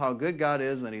people how good God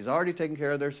is and that He's already taken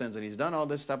care of their sins and He's done all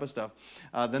this type of stuff,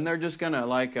 then they're just going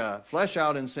to flesh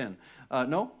out in sin.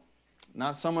 No,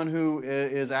 not someone who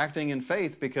is acting in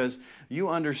faith, because you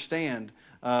understand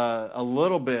a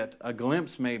little bit, a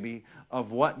glimpse maybe,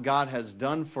 of what God has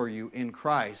done for you in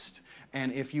Christ.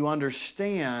 And if you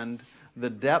understand the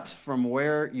depths from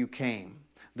where you came,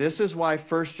 this is why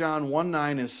 1 John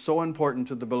 1:9 is so important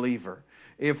to the believer.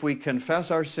 If we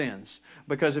confess our sins.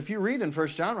 Because if you read in 1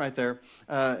 John right there,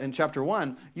 in chapter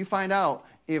 1, you find out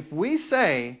if we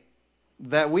say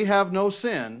that we have no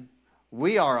sin,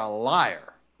 we are a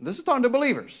liar. This is talking to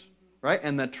believers, right?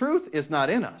 And the truth is not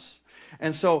in us.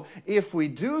 And so if we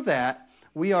do that,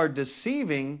 we are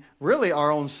deceiving really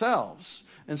our own selves.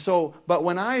 And so, but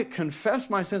when I confess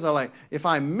my sins, if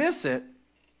I miss it,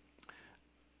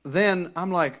 then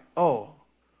I'm like, oh,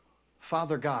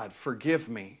 Father God, forgive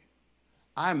me.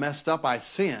 I messed up, I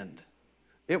sinned.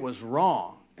 It was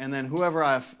wrong. And then whoever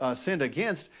I've sinned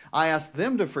against, I ask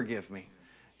them to forgive me.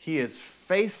 He is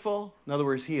faithful. In other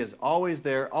words, He is always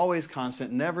there, always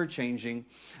constant, never changing,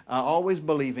 always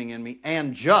believing in me,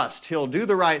 and just. He'll do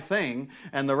the right thing.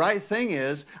 And the right thing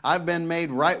is, I've been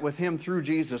made right with Him through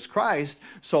Jesus Christ,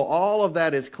 so all of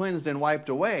that is cleansed and wiped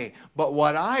away. But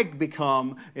what I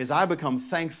become is I become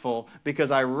thankful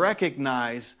because I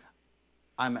recognize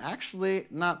I'm actually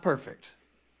not perfect.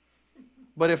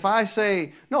 But if I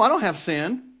say, no, I don't have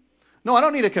sin. No, I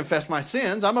don't need to confess my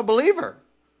sins. I'm a believer.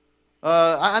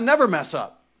 I never mess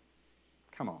up.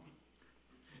 Come on.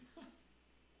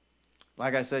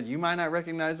 Like I said, you might not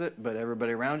recognize it, but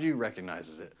everybody around you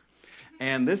recognizes it.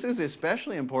 And this is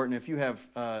especially important if you have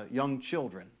young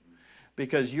children,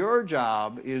 because your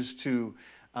job is to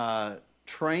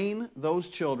train those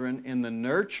children in the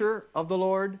nurture of the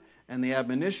Lord and the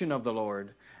admonition of the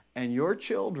Lord. And your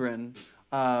children,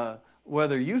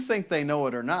 whether you think they know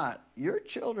it or not, your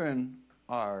children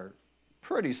are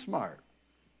pretty smart.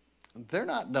 They're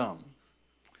not dumb.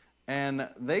 And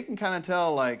they can kind of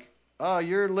tell, like, oh,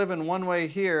 you're living one way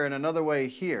here and another way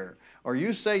here. Or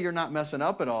you say you're not messing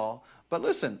up at all. But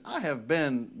listen, I have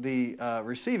been the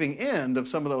receiving end of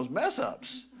some of those mess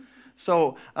ups.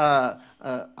 So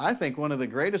I think one of the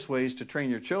greatest ways to train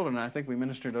your children, and I think we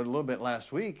ministered a little bit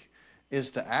last week, is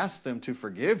to ask them to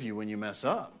forgive you when you mess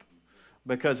up.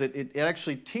 Because it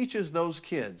actually teaches those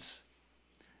kids,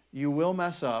 you will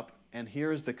mess up, and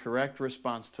here is the correct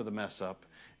response to the mess up,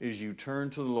 is you turn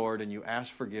to the Lord and you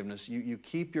ask forgiveness. You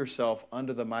keep yourself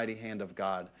under the mighty hand of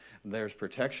God. There's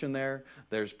protection there.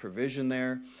 There's provision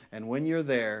there. And when you're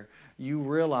there, you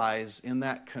realize in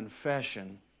that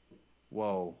confession,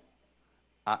 whoa,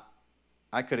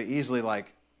 I could have easily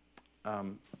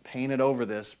painted over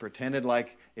this, pretended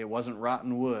like it wasn't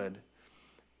rotten wood,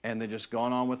 and then just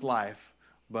gone on with life.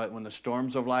 But when the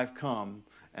storms of life come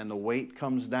and the weight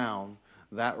comes down,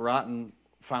 that rotten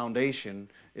foundation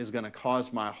is going to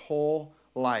cause my whole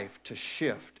life to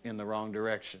shift in the wrong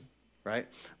direction, right?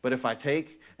 But if I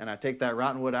take that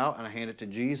rotten wood out and I hand it to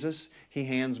Jesus, He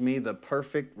hands me the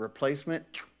perfect replacement,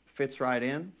 fits right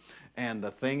in, and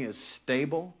the thing is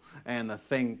stable, and the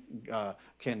thing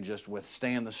can just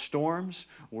withstand the storms,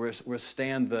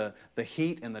 withstand the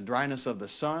heat and the dryness of the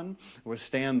sun,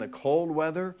 withstand the cold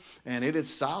weather, and it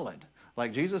is solid.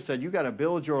 Like Jesus said, you got to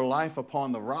build your life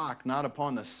upon the rock, not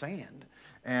upon the sand.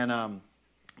 And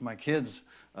my kids,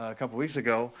 a couple weeks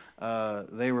ago,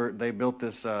 they built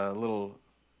this little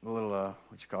a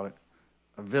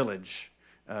village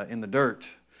in the dirt,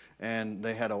 and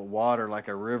they had a water like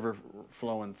a river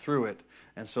flowing through it,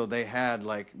 and so they had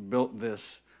built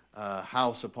this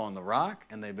house upon the rock,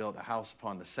 and they built a house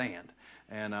upon the sand,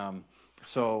 and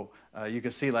so you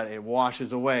can see that it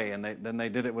washes away, and then they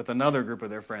did it with another group of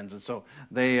their friends, and so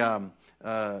they're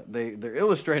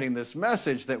illustrating this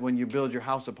message that when you build your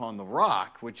house upon the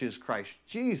rock, which is Christ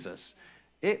Jesus,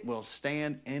 it will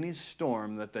stand any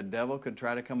storm that the devil could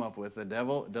try to come up with. The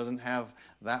devil doesn't have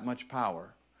that much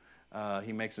power.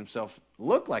 He makes himself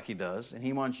look like he does, and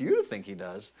he wants you to think he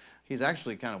does. He's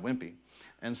actually kind of wimpy,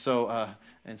 and so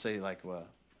and say why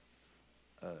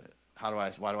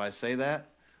do I say that?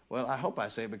 Well, I hope I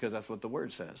say it because that's what the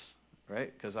Word says,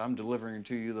 right? Because I'm delivering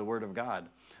to you the Word of God.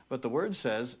 But the Word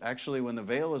says, actually, when the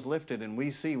veil is lifted and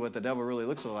we see what the devil really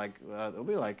looks like, it'll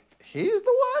be like, he's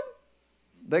the one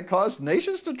that caused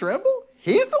nations to tremble?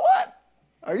 He's the one?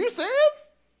 Are you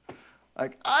serious?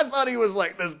 I thought he was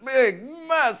like this big,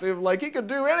 massive, he could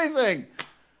do anything.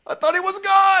 I thought he was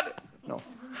God. No.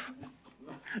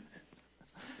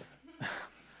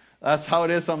 That's how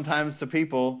it is sometimes to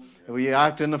people. We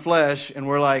act in the flesh, and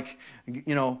we're like,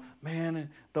 man,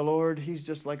 the Lord, He's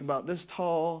just about this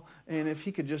tall, and if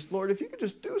you could just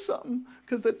do something,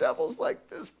 because the devil's like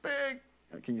this big.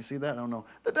 Can you see that? I don't know.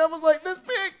 The devil's like this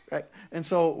big. Right? And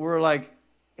so we're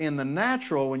in the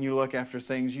natural, when you look after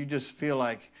things, you just feel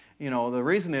the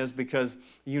reason is because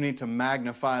you need to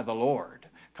magnify the Lord.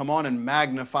 Come on and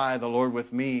magnify the Lord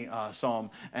with me, Psalm,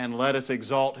 and let us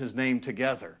exalt His name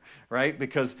together, right?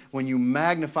 Because when you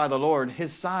magnify the Lord,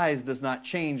 His size does not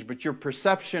change, but your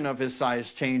perception of His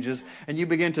size changes, and you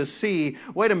begin to see,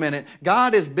 wait a minute,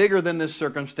 God is bigger than this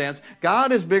circumstance.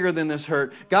 God is bigger than this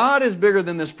hurt. God is bigger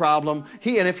than this problem.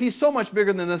 And if He's so much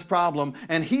bigger than this problem,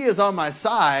 and He is on my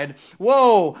side,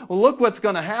 whoa, well, look what's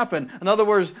going to happen. In other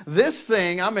words, this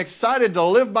thing, I'm excited to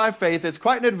live by faith. It's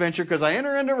quite an adventure because I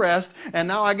enter into rest, and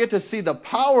now I get to see the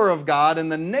power of God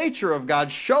and the nature of God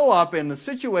show up in the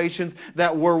situations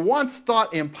that were once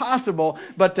thought impossible,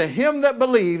 but to him that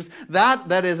believes,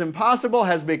 that is impossible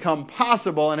has become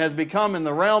possible and has become in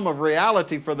the realm of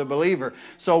reality for the believer.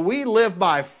 So we live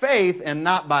by faith and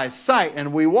not by sight,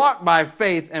 and we walk by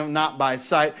faith and not by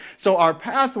sight. So our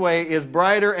pathway is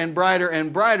brighter and brighter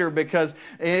and brighter because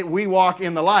we walk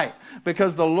in the light,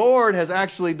 because the Lord has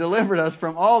actually delivered us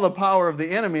from all the power of the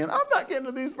enemy. And I'm not getting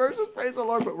to these verses, praise the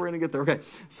Lord, but we're going to get there. Okay,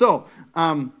 so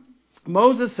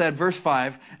Moses said, verse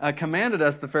 5, commanded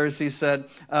us, the Pharisees said,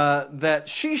 that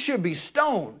she should be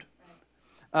stoned.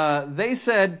 They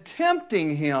said,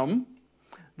 tempting him,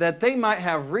 that they might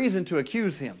have reason to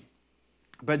accuse him.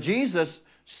 But Jesus,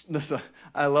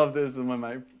 I love this, is one of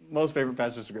my most favorite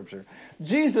passages of Scripture.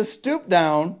 Jesus stooped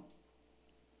down,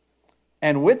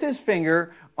 and with his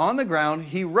finger on the ground,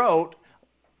 he wrote,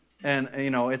 and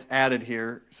it's added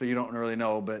here, so you don't really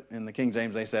know, but in the King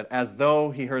James they said, as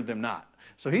though he heard them not.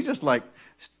 So he's just like,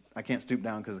 I can't stoop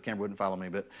down because the camera wouldn't follow me,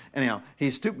 but anyhow,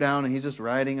 he stooped down and he's just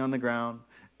writing on the ground,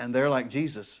 and they're like,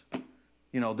 Jesus,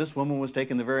 this woman was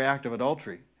taking the very act of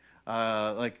adultery.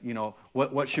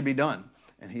 What should be done?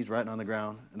 And he's writing on the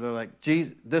ground, and they're like,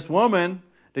 Jesus, this woman,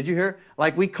 did you hear?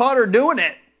 Like, we caught her doing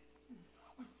it.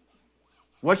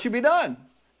 What should be done?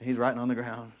 And he's writing on the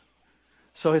ground.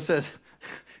 So it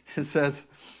says,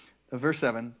 verse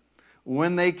 7,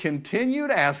 when they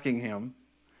continued asking him,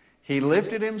 he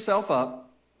lifted himself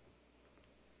up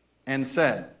and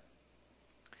said,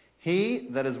 he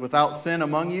that is without sin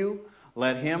among you,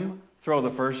 let him throw the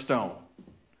first stone.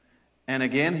 And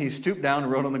again, he stooped down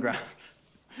and wrote on the ground.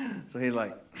 So he's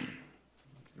like,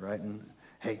 writing,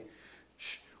 hey,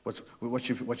 what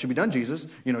should be done, Jesus?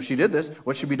 She did this.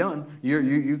 What should be done?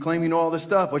 You claim you know all this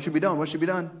stuff. What should be done? What should be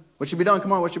done? What should be done?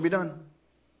 Come on, what should be done?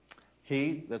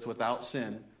 He that's without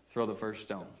sin, throw the first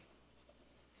stone.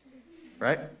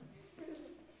 Right?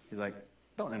 He's like,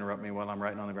 don't interrupt me while I'm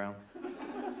writing on the ground.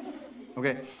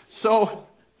 Okay, so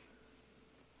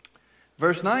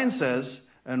verse 9 says,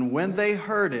 and when they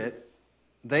heard it,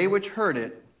 they which heard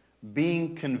it,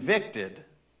 being convicted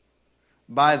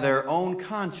by their own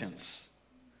conscience,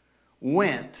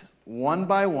 went one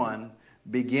by one,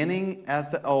 beginning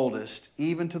at the oldest,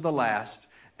 even to the last,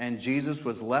 and Jesus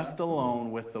was left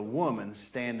alone with the woman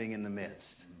standing in the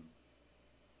midst.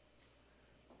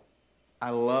 I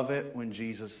love it when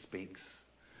Jesus speaks,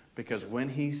 because when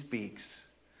he speaks,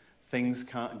 things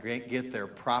get their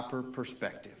proper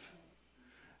perspective.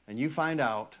 And you find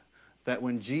out that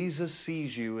when Jesus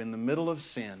sees you in the middle of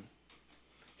sin,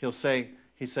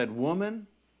 he said, woman,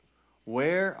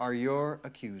 where are your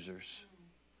accusers?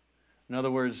 In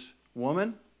other words,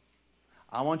 woman,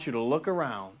 I want you to look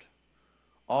around.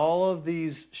 All of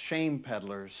these shame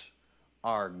peddlers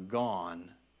are gone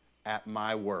at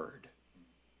my word.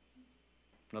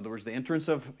 In other words, the entrance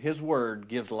of his word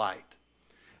gives light.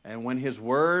 And when his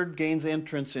word gains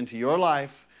entrance into your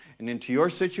life and into your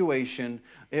situation,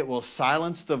 it will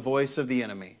silence the voice of the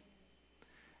enemy.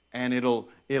 And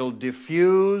it'll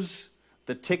diffuse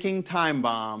the ticking time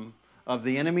bomb of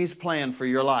the enemy's plan for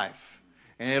your life.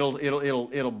 And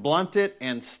it'll blunt it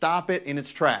and stop it in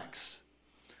its tracks.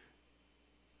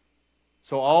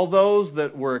 So all those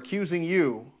that were accusing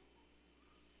you,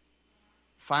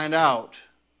 find out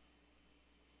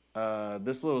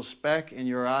this little speck in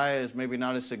your eye is maybe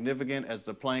not as significant as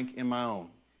the plank in my own.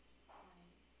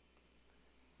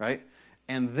 Right?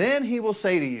 And then he will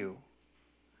say to you,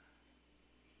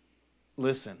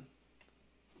 listen,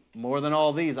 more than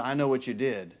all these, I know what you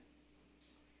did,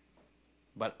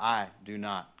 but I do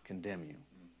not condemn you.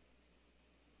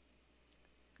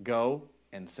 Go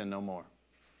and sin no more.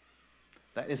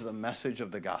 That is the message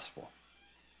of the gospel.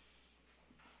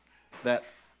 That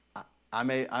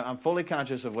I'm fully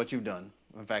conscious of what you've done.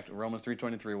 In fact, Romans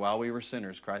 3:23, while we were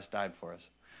sinners, Christ died for us.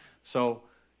 So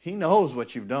he knows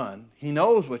what you've done. He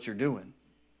knows what you're doing.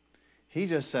 He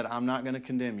just said, I'm not going to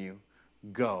condemn you.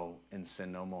 Go and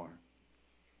sin no more.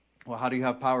 Well, how do you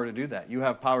have power to do that? You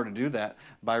have power to do that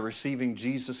by receiving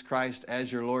Jesus Christ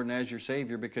as your Lord and as your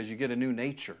Savior, because you get a new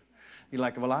nature. You're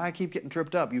like, well, I keep getting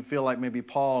tripped up. You feel like maybe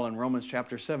Paul in Romans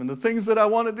chapter 7. The things that I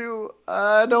want to do,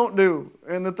 I don't do.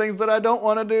 And the things that I don't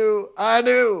want to do, I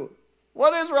do.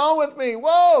 What is wrong with me?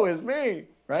 Woe is me,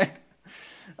 right?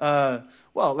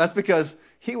 Well, that's because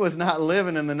he was not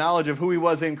living in the knowledge of who he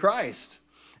was in Christ.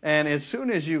 And as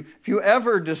soon as if you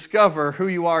ever discover who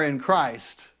you are in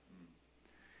Christ,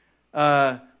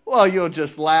 well, you'll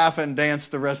just laugh and dance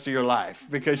the rest of your life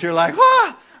because you're like,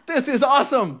 this is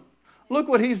awesome. Look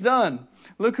what he's done.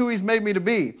 Look who he's made me to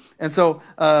be. And so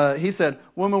he said,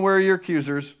 woman, where are your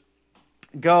accusers?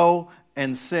 Go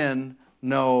and sin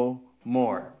no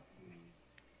more.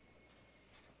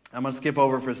 I'm going to skip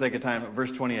over for the sake of time at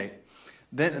verse 28.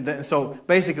 So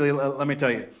basically, let me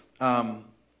tell you,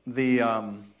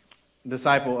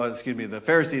 the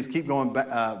Pharisees keep going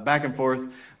back and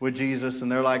forth with Jesus,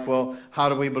 and they're like, well, how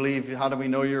do we believe, how do we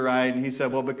know you're right? And he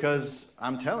said, well, because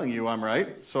I'm telling you I'm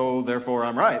right, so therefore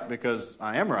I'm right, because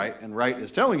I am right, and right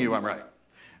is telling you I'm right.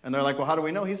 And they're like, well, how do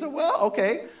we know? He said, well,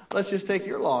 okay, let's just take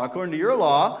your law. According to your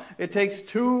law, it takes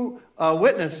two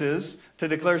witnesses to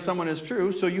declare someone is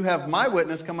true, so you have my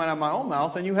witness coming out of my own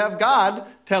mouth, and you have God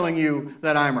telling you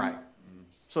that I'm right.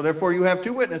 So therefore you have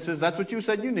two witnesses. That's what you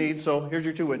said you need, so here's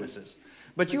your two witnesses.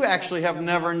 But you actually have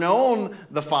never known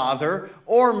the Father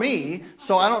or me,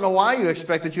 so I don't know why you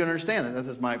expect that you understand it. This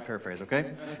is my paraphrase,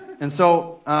 okay? And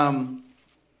so,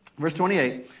 verse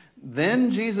 28,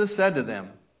 then Jesus said to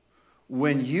them,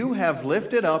 when you have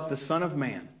lifted up the Son of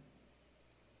Man,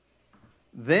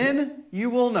 then you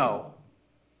will know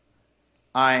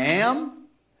I am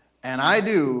and I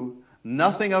do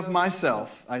nothing of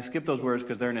myself. I skipped those words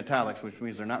because they're in italics, which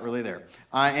means they're not really there.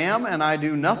 I am and I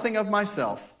do nothing of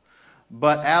myself,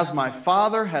 but as my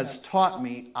Father has taught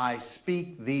me, I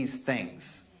speak these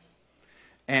things.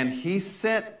 And he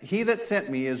that sent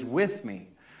me is with me.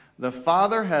 The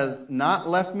Father has not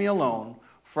left me alone,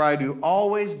 for I do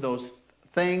always those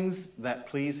things that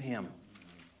please him.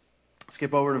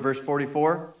 Skip over to verse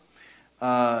 44.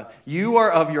 You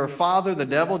are of your father the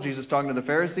devil, Jesus talking to the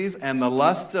Pharisees, and the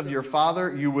lusts of your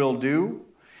father you will do.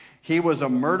 He was a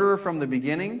murderer from the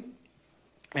beginning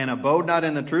and abode not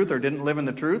in the truth, or didn't live in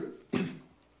the truth.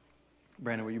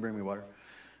 Brandon, will you bring me water?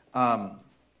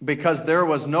 Because there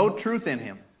was no truth in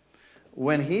him.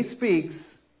 When he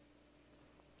speaks,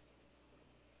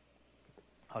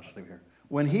 I'll just leave it here.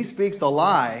 When he speaks a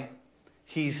lie,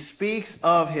 he speaks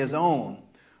of his own.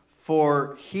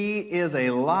 For he is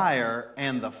a liar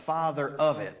and the father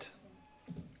of it.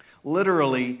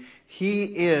 Literally, he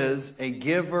is a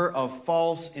giver of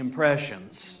false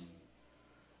impressions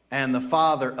and the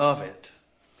father of it.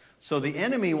 So the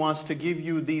enemy wants to give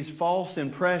you these false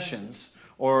impressions,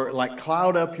 or like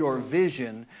cloud up your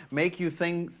vision, make you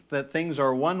think that things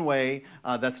are one way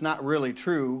that's not really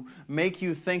true, make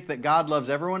you think that God loves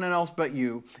everyone else but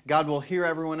you, God will hear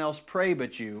everyone else pray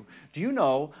but you. Do you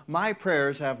know my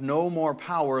prayers have no more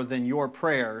power than your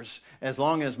prayers, as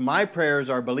long as my prayers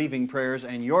are believing prayers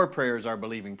and your prayers are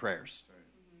believing prayers?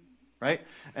 Right?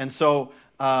 And so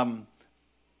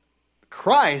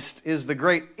Christ is the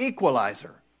great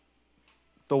equalizer.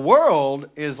 The world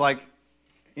is like,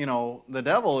 the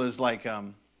devil is like,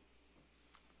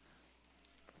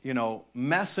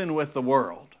 messing with the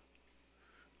world,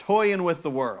 toying with the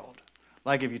world.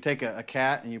 Like if you take a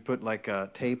cat and you put like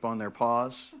tape on their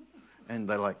paws, and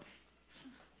they're like,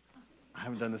 I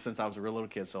haven't done this since I was a real little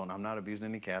kid, so I'm not abusing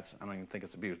any cats. I don't even think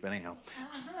it's abuse, but anyhow.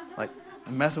 Like,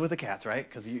 I'm messing with the cats, right?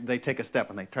 Because they take a step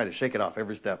and they try to shake it off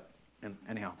every step. And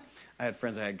anyhow, I had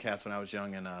friends that had cats when I was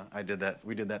young, and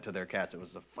we did that to their cats. It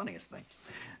was the funniest thing.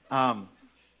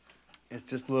 It's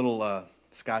just little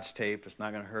Scotch tape. It's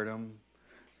not going to hurt them.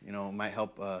 It might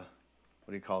help, what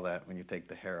do you call that when you take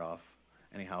the hair off?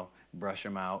 Anyhow, brush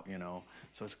them out,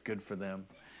 so it's good for them.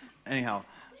 Anyhow,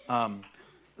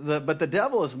 but the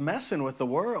devil is messing with the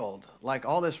world, like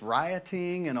all this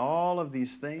rioting and all of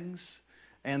these things.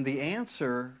 And the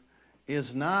answer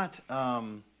is not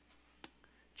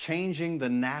changing the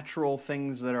natural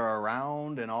things that are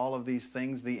around and all of these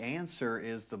things. The answer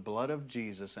is the blood of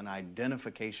Jesus and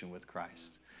identification with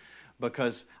Christ.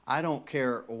 Because I don't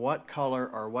care what color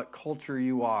or what culture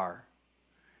you are,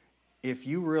 if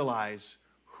you realize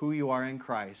who you are in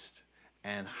Christ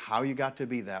and how you got to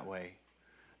be that way,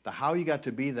 the how you got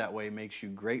to be that way makes you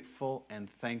grateful and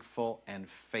thankful and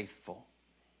faithful.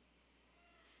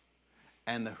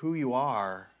 And the who you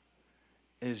are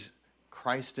is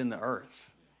Christ in the earth.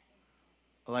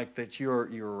 Like that you're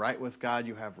right with God,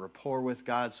 you have rapport with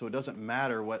God, so it doesn't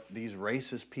matter what these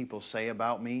racist people say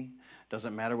about me.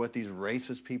 Doesn't matter what these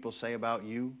racist people say about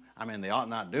you. I mean, they ought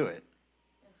not do it.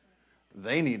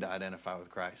 They need to identify with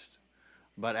Christ.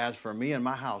 But as for me and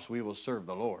my house, we will serve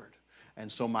the Lord.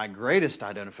 And so my greatest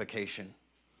identification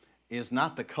is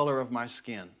not the color of my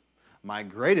skin. My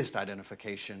greatest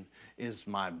identification is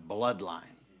my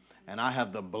bloodline. And I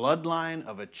have the bloodline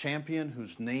of a champion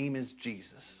whose name is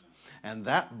Jesus. And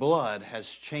that blood has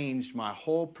changed my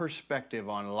whole perspective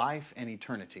on life and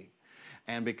eternity.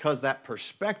 And because that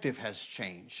perspective has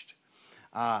changed,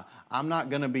 I'm not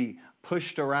going to be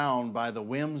pushed around by the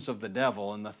whims of the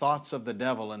devil and the thoughts of the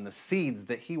devil and the seeds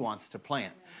that he wants to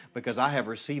plant. Because I have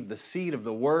received the seed of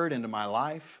the Word into my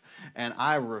life, and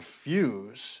I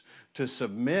refuse to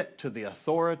submit to the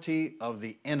authority of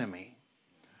the enemy.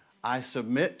 I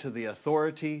submit to the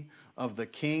authority of the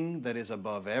King that is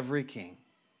above every king,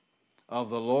 of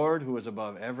the Lord who is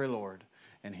above every Lord,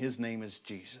 and His name is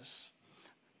Jesus.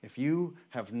 If you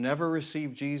have never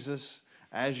received Jesus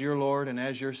as your Lord and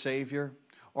as your Savior,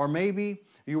 or maybe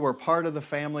you were part of the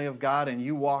family of God and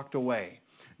you walked away,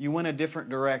 you went a different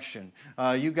direction,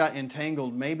 you got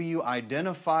entangled, maybe you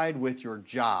identified with your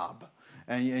job,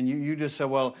 and you just said,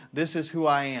 well, this is who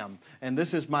I am, and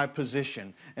this is my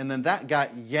position, and then that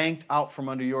got yanked out from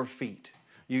under your feet.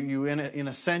 You in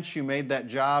a sense, you made that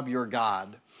job your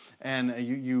God, and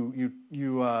you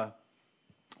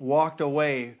walked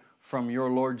away from your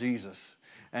Lord Jesus,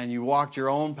 and you walked your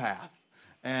own path,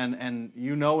 and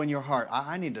you know in your heart,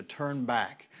 I need to turn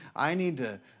back. I need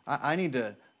to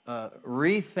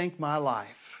rethink my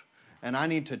life, and I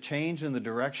need to change in the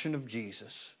direction of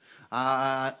Jesus.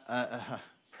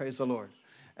 Praise the Lord.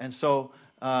 And so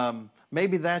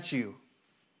maybe that's you.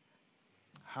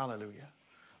 Hallelujah.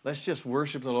 Let's just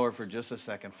worship the Lord for just a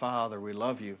second. Father, we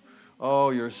love you.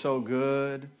 Oh, you're so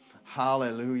good.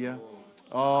 Hallelujah.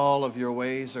 All of your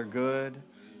ways are good.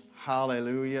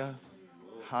 Hallelujah.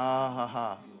 Ha, ha,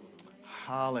 ha.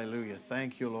 Hallelujah.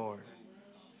 Thank you, Lord.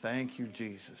 Thank you,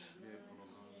 Jesus.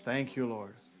 Thank you,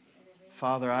 Lord.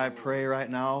 Father, I pray right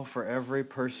now for every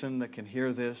person that can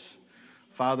hear this.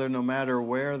 Father, no matter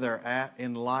where they're at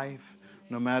in life,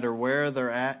 no matter where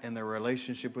they're at in their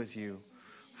relationship with you,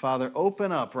 Father,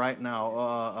 open up right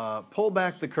now, pull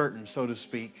back the curtain, so to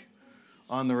speak,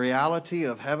 on the reality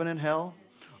of heaven and hell,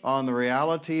 on the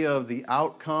reality of the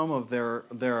outcome of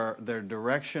their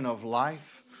direction of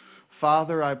life.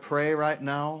 Father, I pray right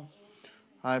now,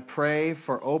 I pray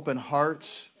for open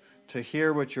hearts to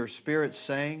hear what your Spirit's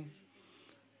saying.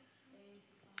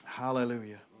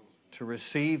 Hallelujah. To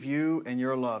receive you and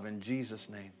your love in Jesus'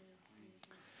 name.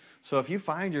 So if you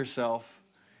find yourself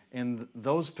in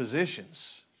those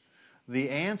positions, the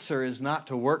answer is not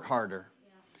to work harder.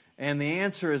 And the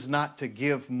answer is not to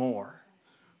give more.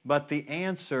 But the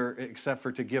answer, except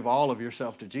for to give all of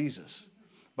yourself to Jesus.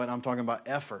 But I'm talking about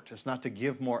effort. It's not to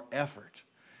give more effort.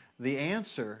 The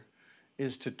answer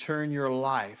is to turn your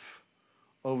life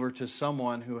over to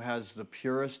someone who has the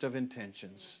purest of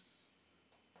intentions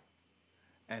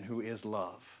and who is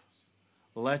love.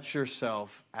 Let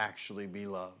yourself actually be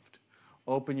loved.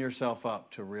 Open yourself up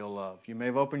to real love. You may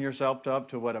have opened yourself up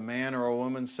to what a man or a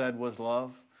woman said was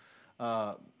love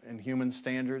in human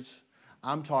standards.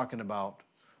 I'm talking about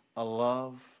a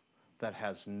love that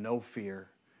has no fear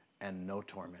and no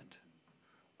torment.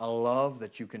 A love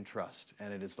that you can trust,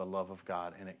 and it is the love of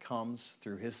God, and it comes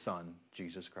through His Son,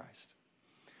 Jesus Christ.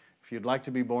 If you'd like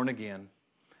to be born again,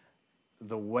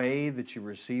 the way that you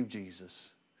receive Jesus,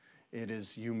 it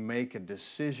is you make a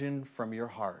decision from your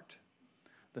heart.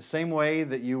 The same way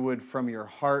that you would from your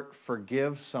heart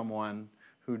forgive someone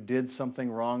who did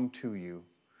something wrong to you.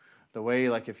 The way,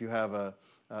 like if you have a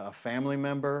family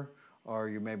member, or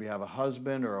you maybe have a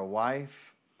husband or a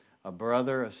wife, a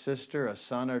brother, a sister, a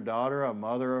son or daughter, a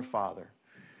mother or father.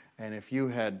 And if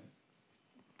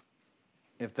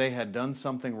they had done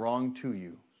something wrong to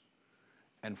you,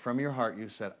 and from your heart you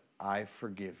said, I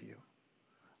forgive you.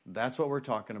 That's what we're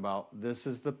talking about. This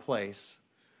is the place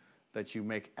that you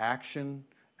make action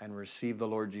and receive the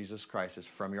Lord Jesus Christ, is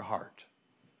from your heart.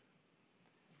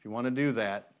 If you want to do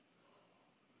that,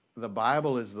 the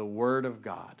Bible is the Word of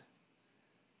God.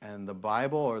 And the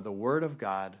Bible, or the Word of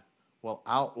God, will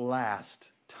outlast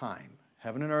time.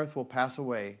 Heaven and earth will pass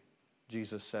away,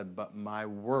 Jesus said, but my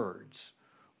words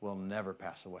will never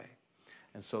pass away.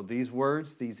 And so these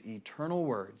words, these eternal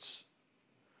words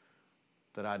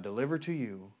that I deliver to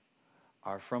you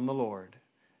are from the Lord.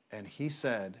 And He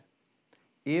said,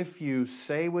 if you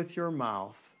say with your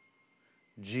mouth,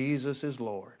 Jesus is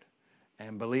Lord,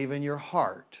 and believe in your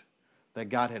heart that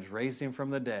God has raised Him from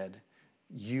the dead,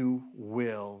 you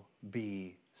will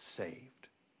be saved.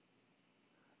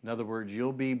 In other words,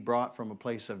 you'll be brought from a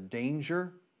place of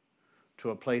danger to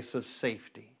a place of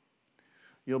safety.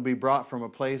 You'll be brought from a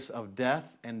place of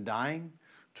death and dying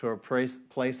to a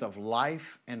place of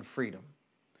life and freedom.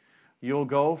 You'll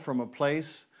go from a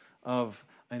place of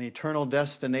an eternal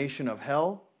destination of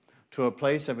hell to a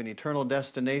place of an eternal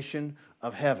destination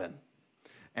of heaven.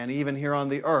 And even here on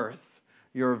the earth,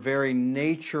 your very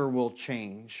nature will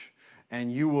change,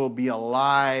 and you will be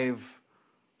alive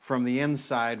from the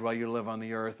inside while you live on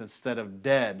the earth instead of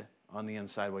dead on the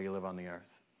inside while you live on the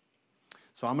earth.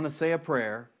 So I'm going to say a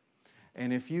prayer,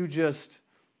 and if you just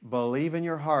believe in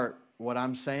your heart what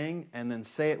I'm saying and then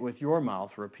say it with your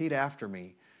mouth, repeat after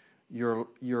me,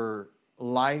 your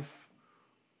life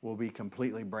will be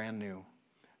completely brand new.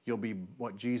 You'll be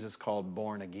what Jesus called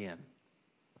born again.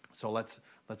 So let's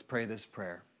pray this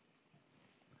prayer.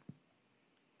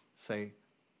 Say,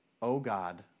 "Oh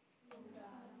God,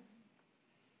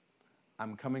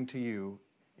 I'm coming to you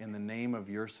in the name of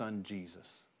your Son,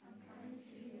 Jesus.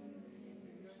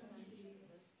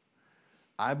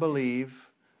 I believe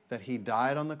that he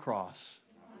died on the cross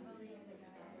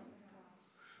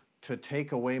to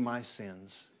take away my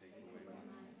sins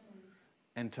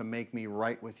and to make me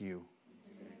right with you.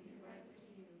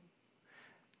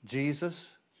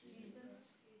 Jesus,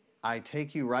 I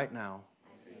take you right now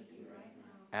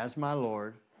as my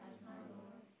Lord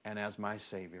and as my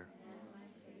Savior.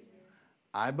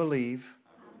 I believe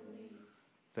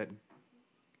that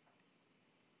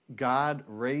God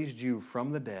raised you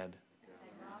from the dead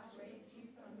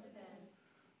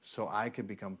so I could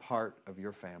become part of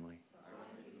your family.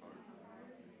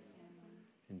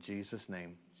 In Jesus'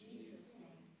 name,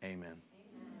 amen."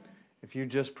 If you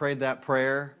just prayed that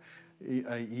prayer,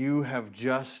 you have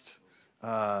just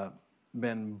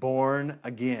been born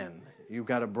again. You've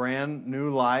got a brand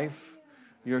new life.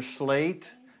 Your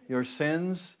slate, your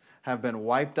sins have been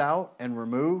wiped out and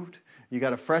removed. You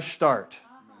got a fresh start.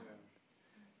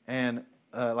 And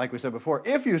like we said before,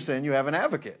 if you sin, you have an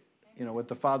advocate, with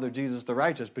the Father, Jesus the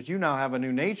righteous. But you now have a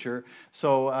new nature,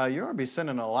 so you're going to be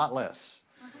sinning a lot less.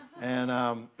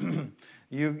 And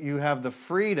you have the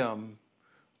freedom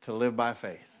to live by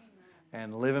faith.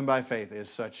 And living by faith is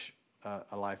such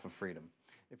a life of freedom.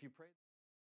 If you pray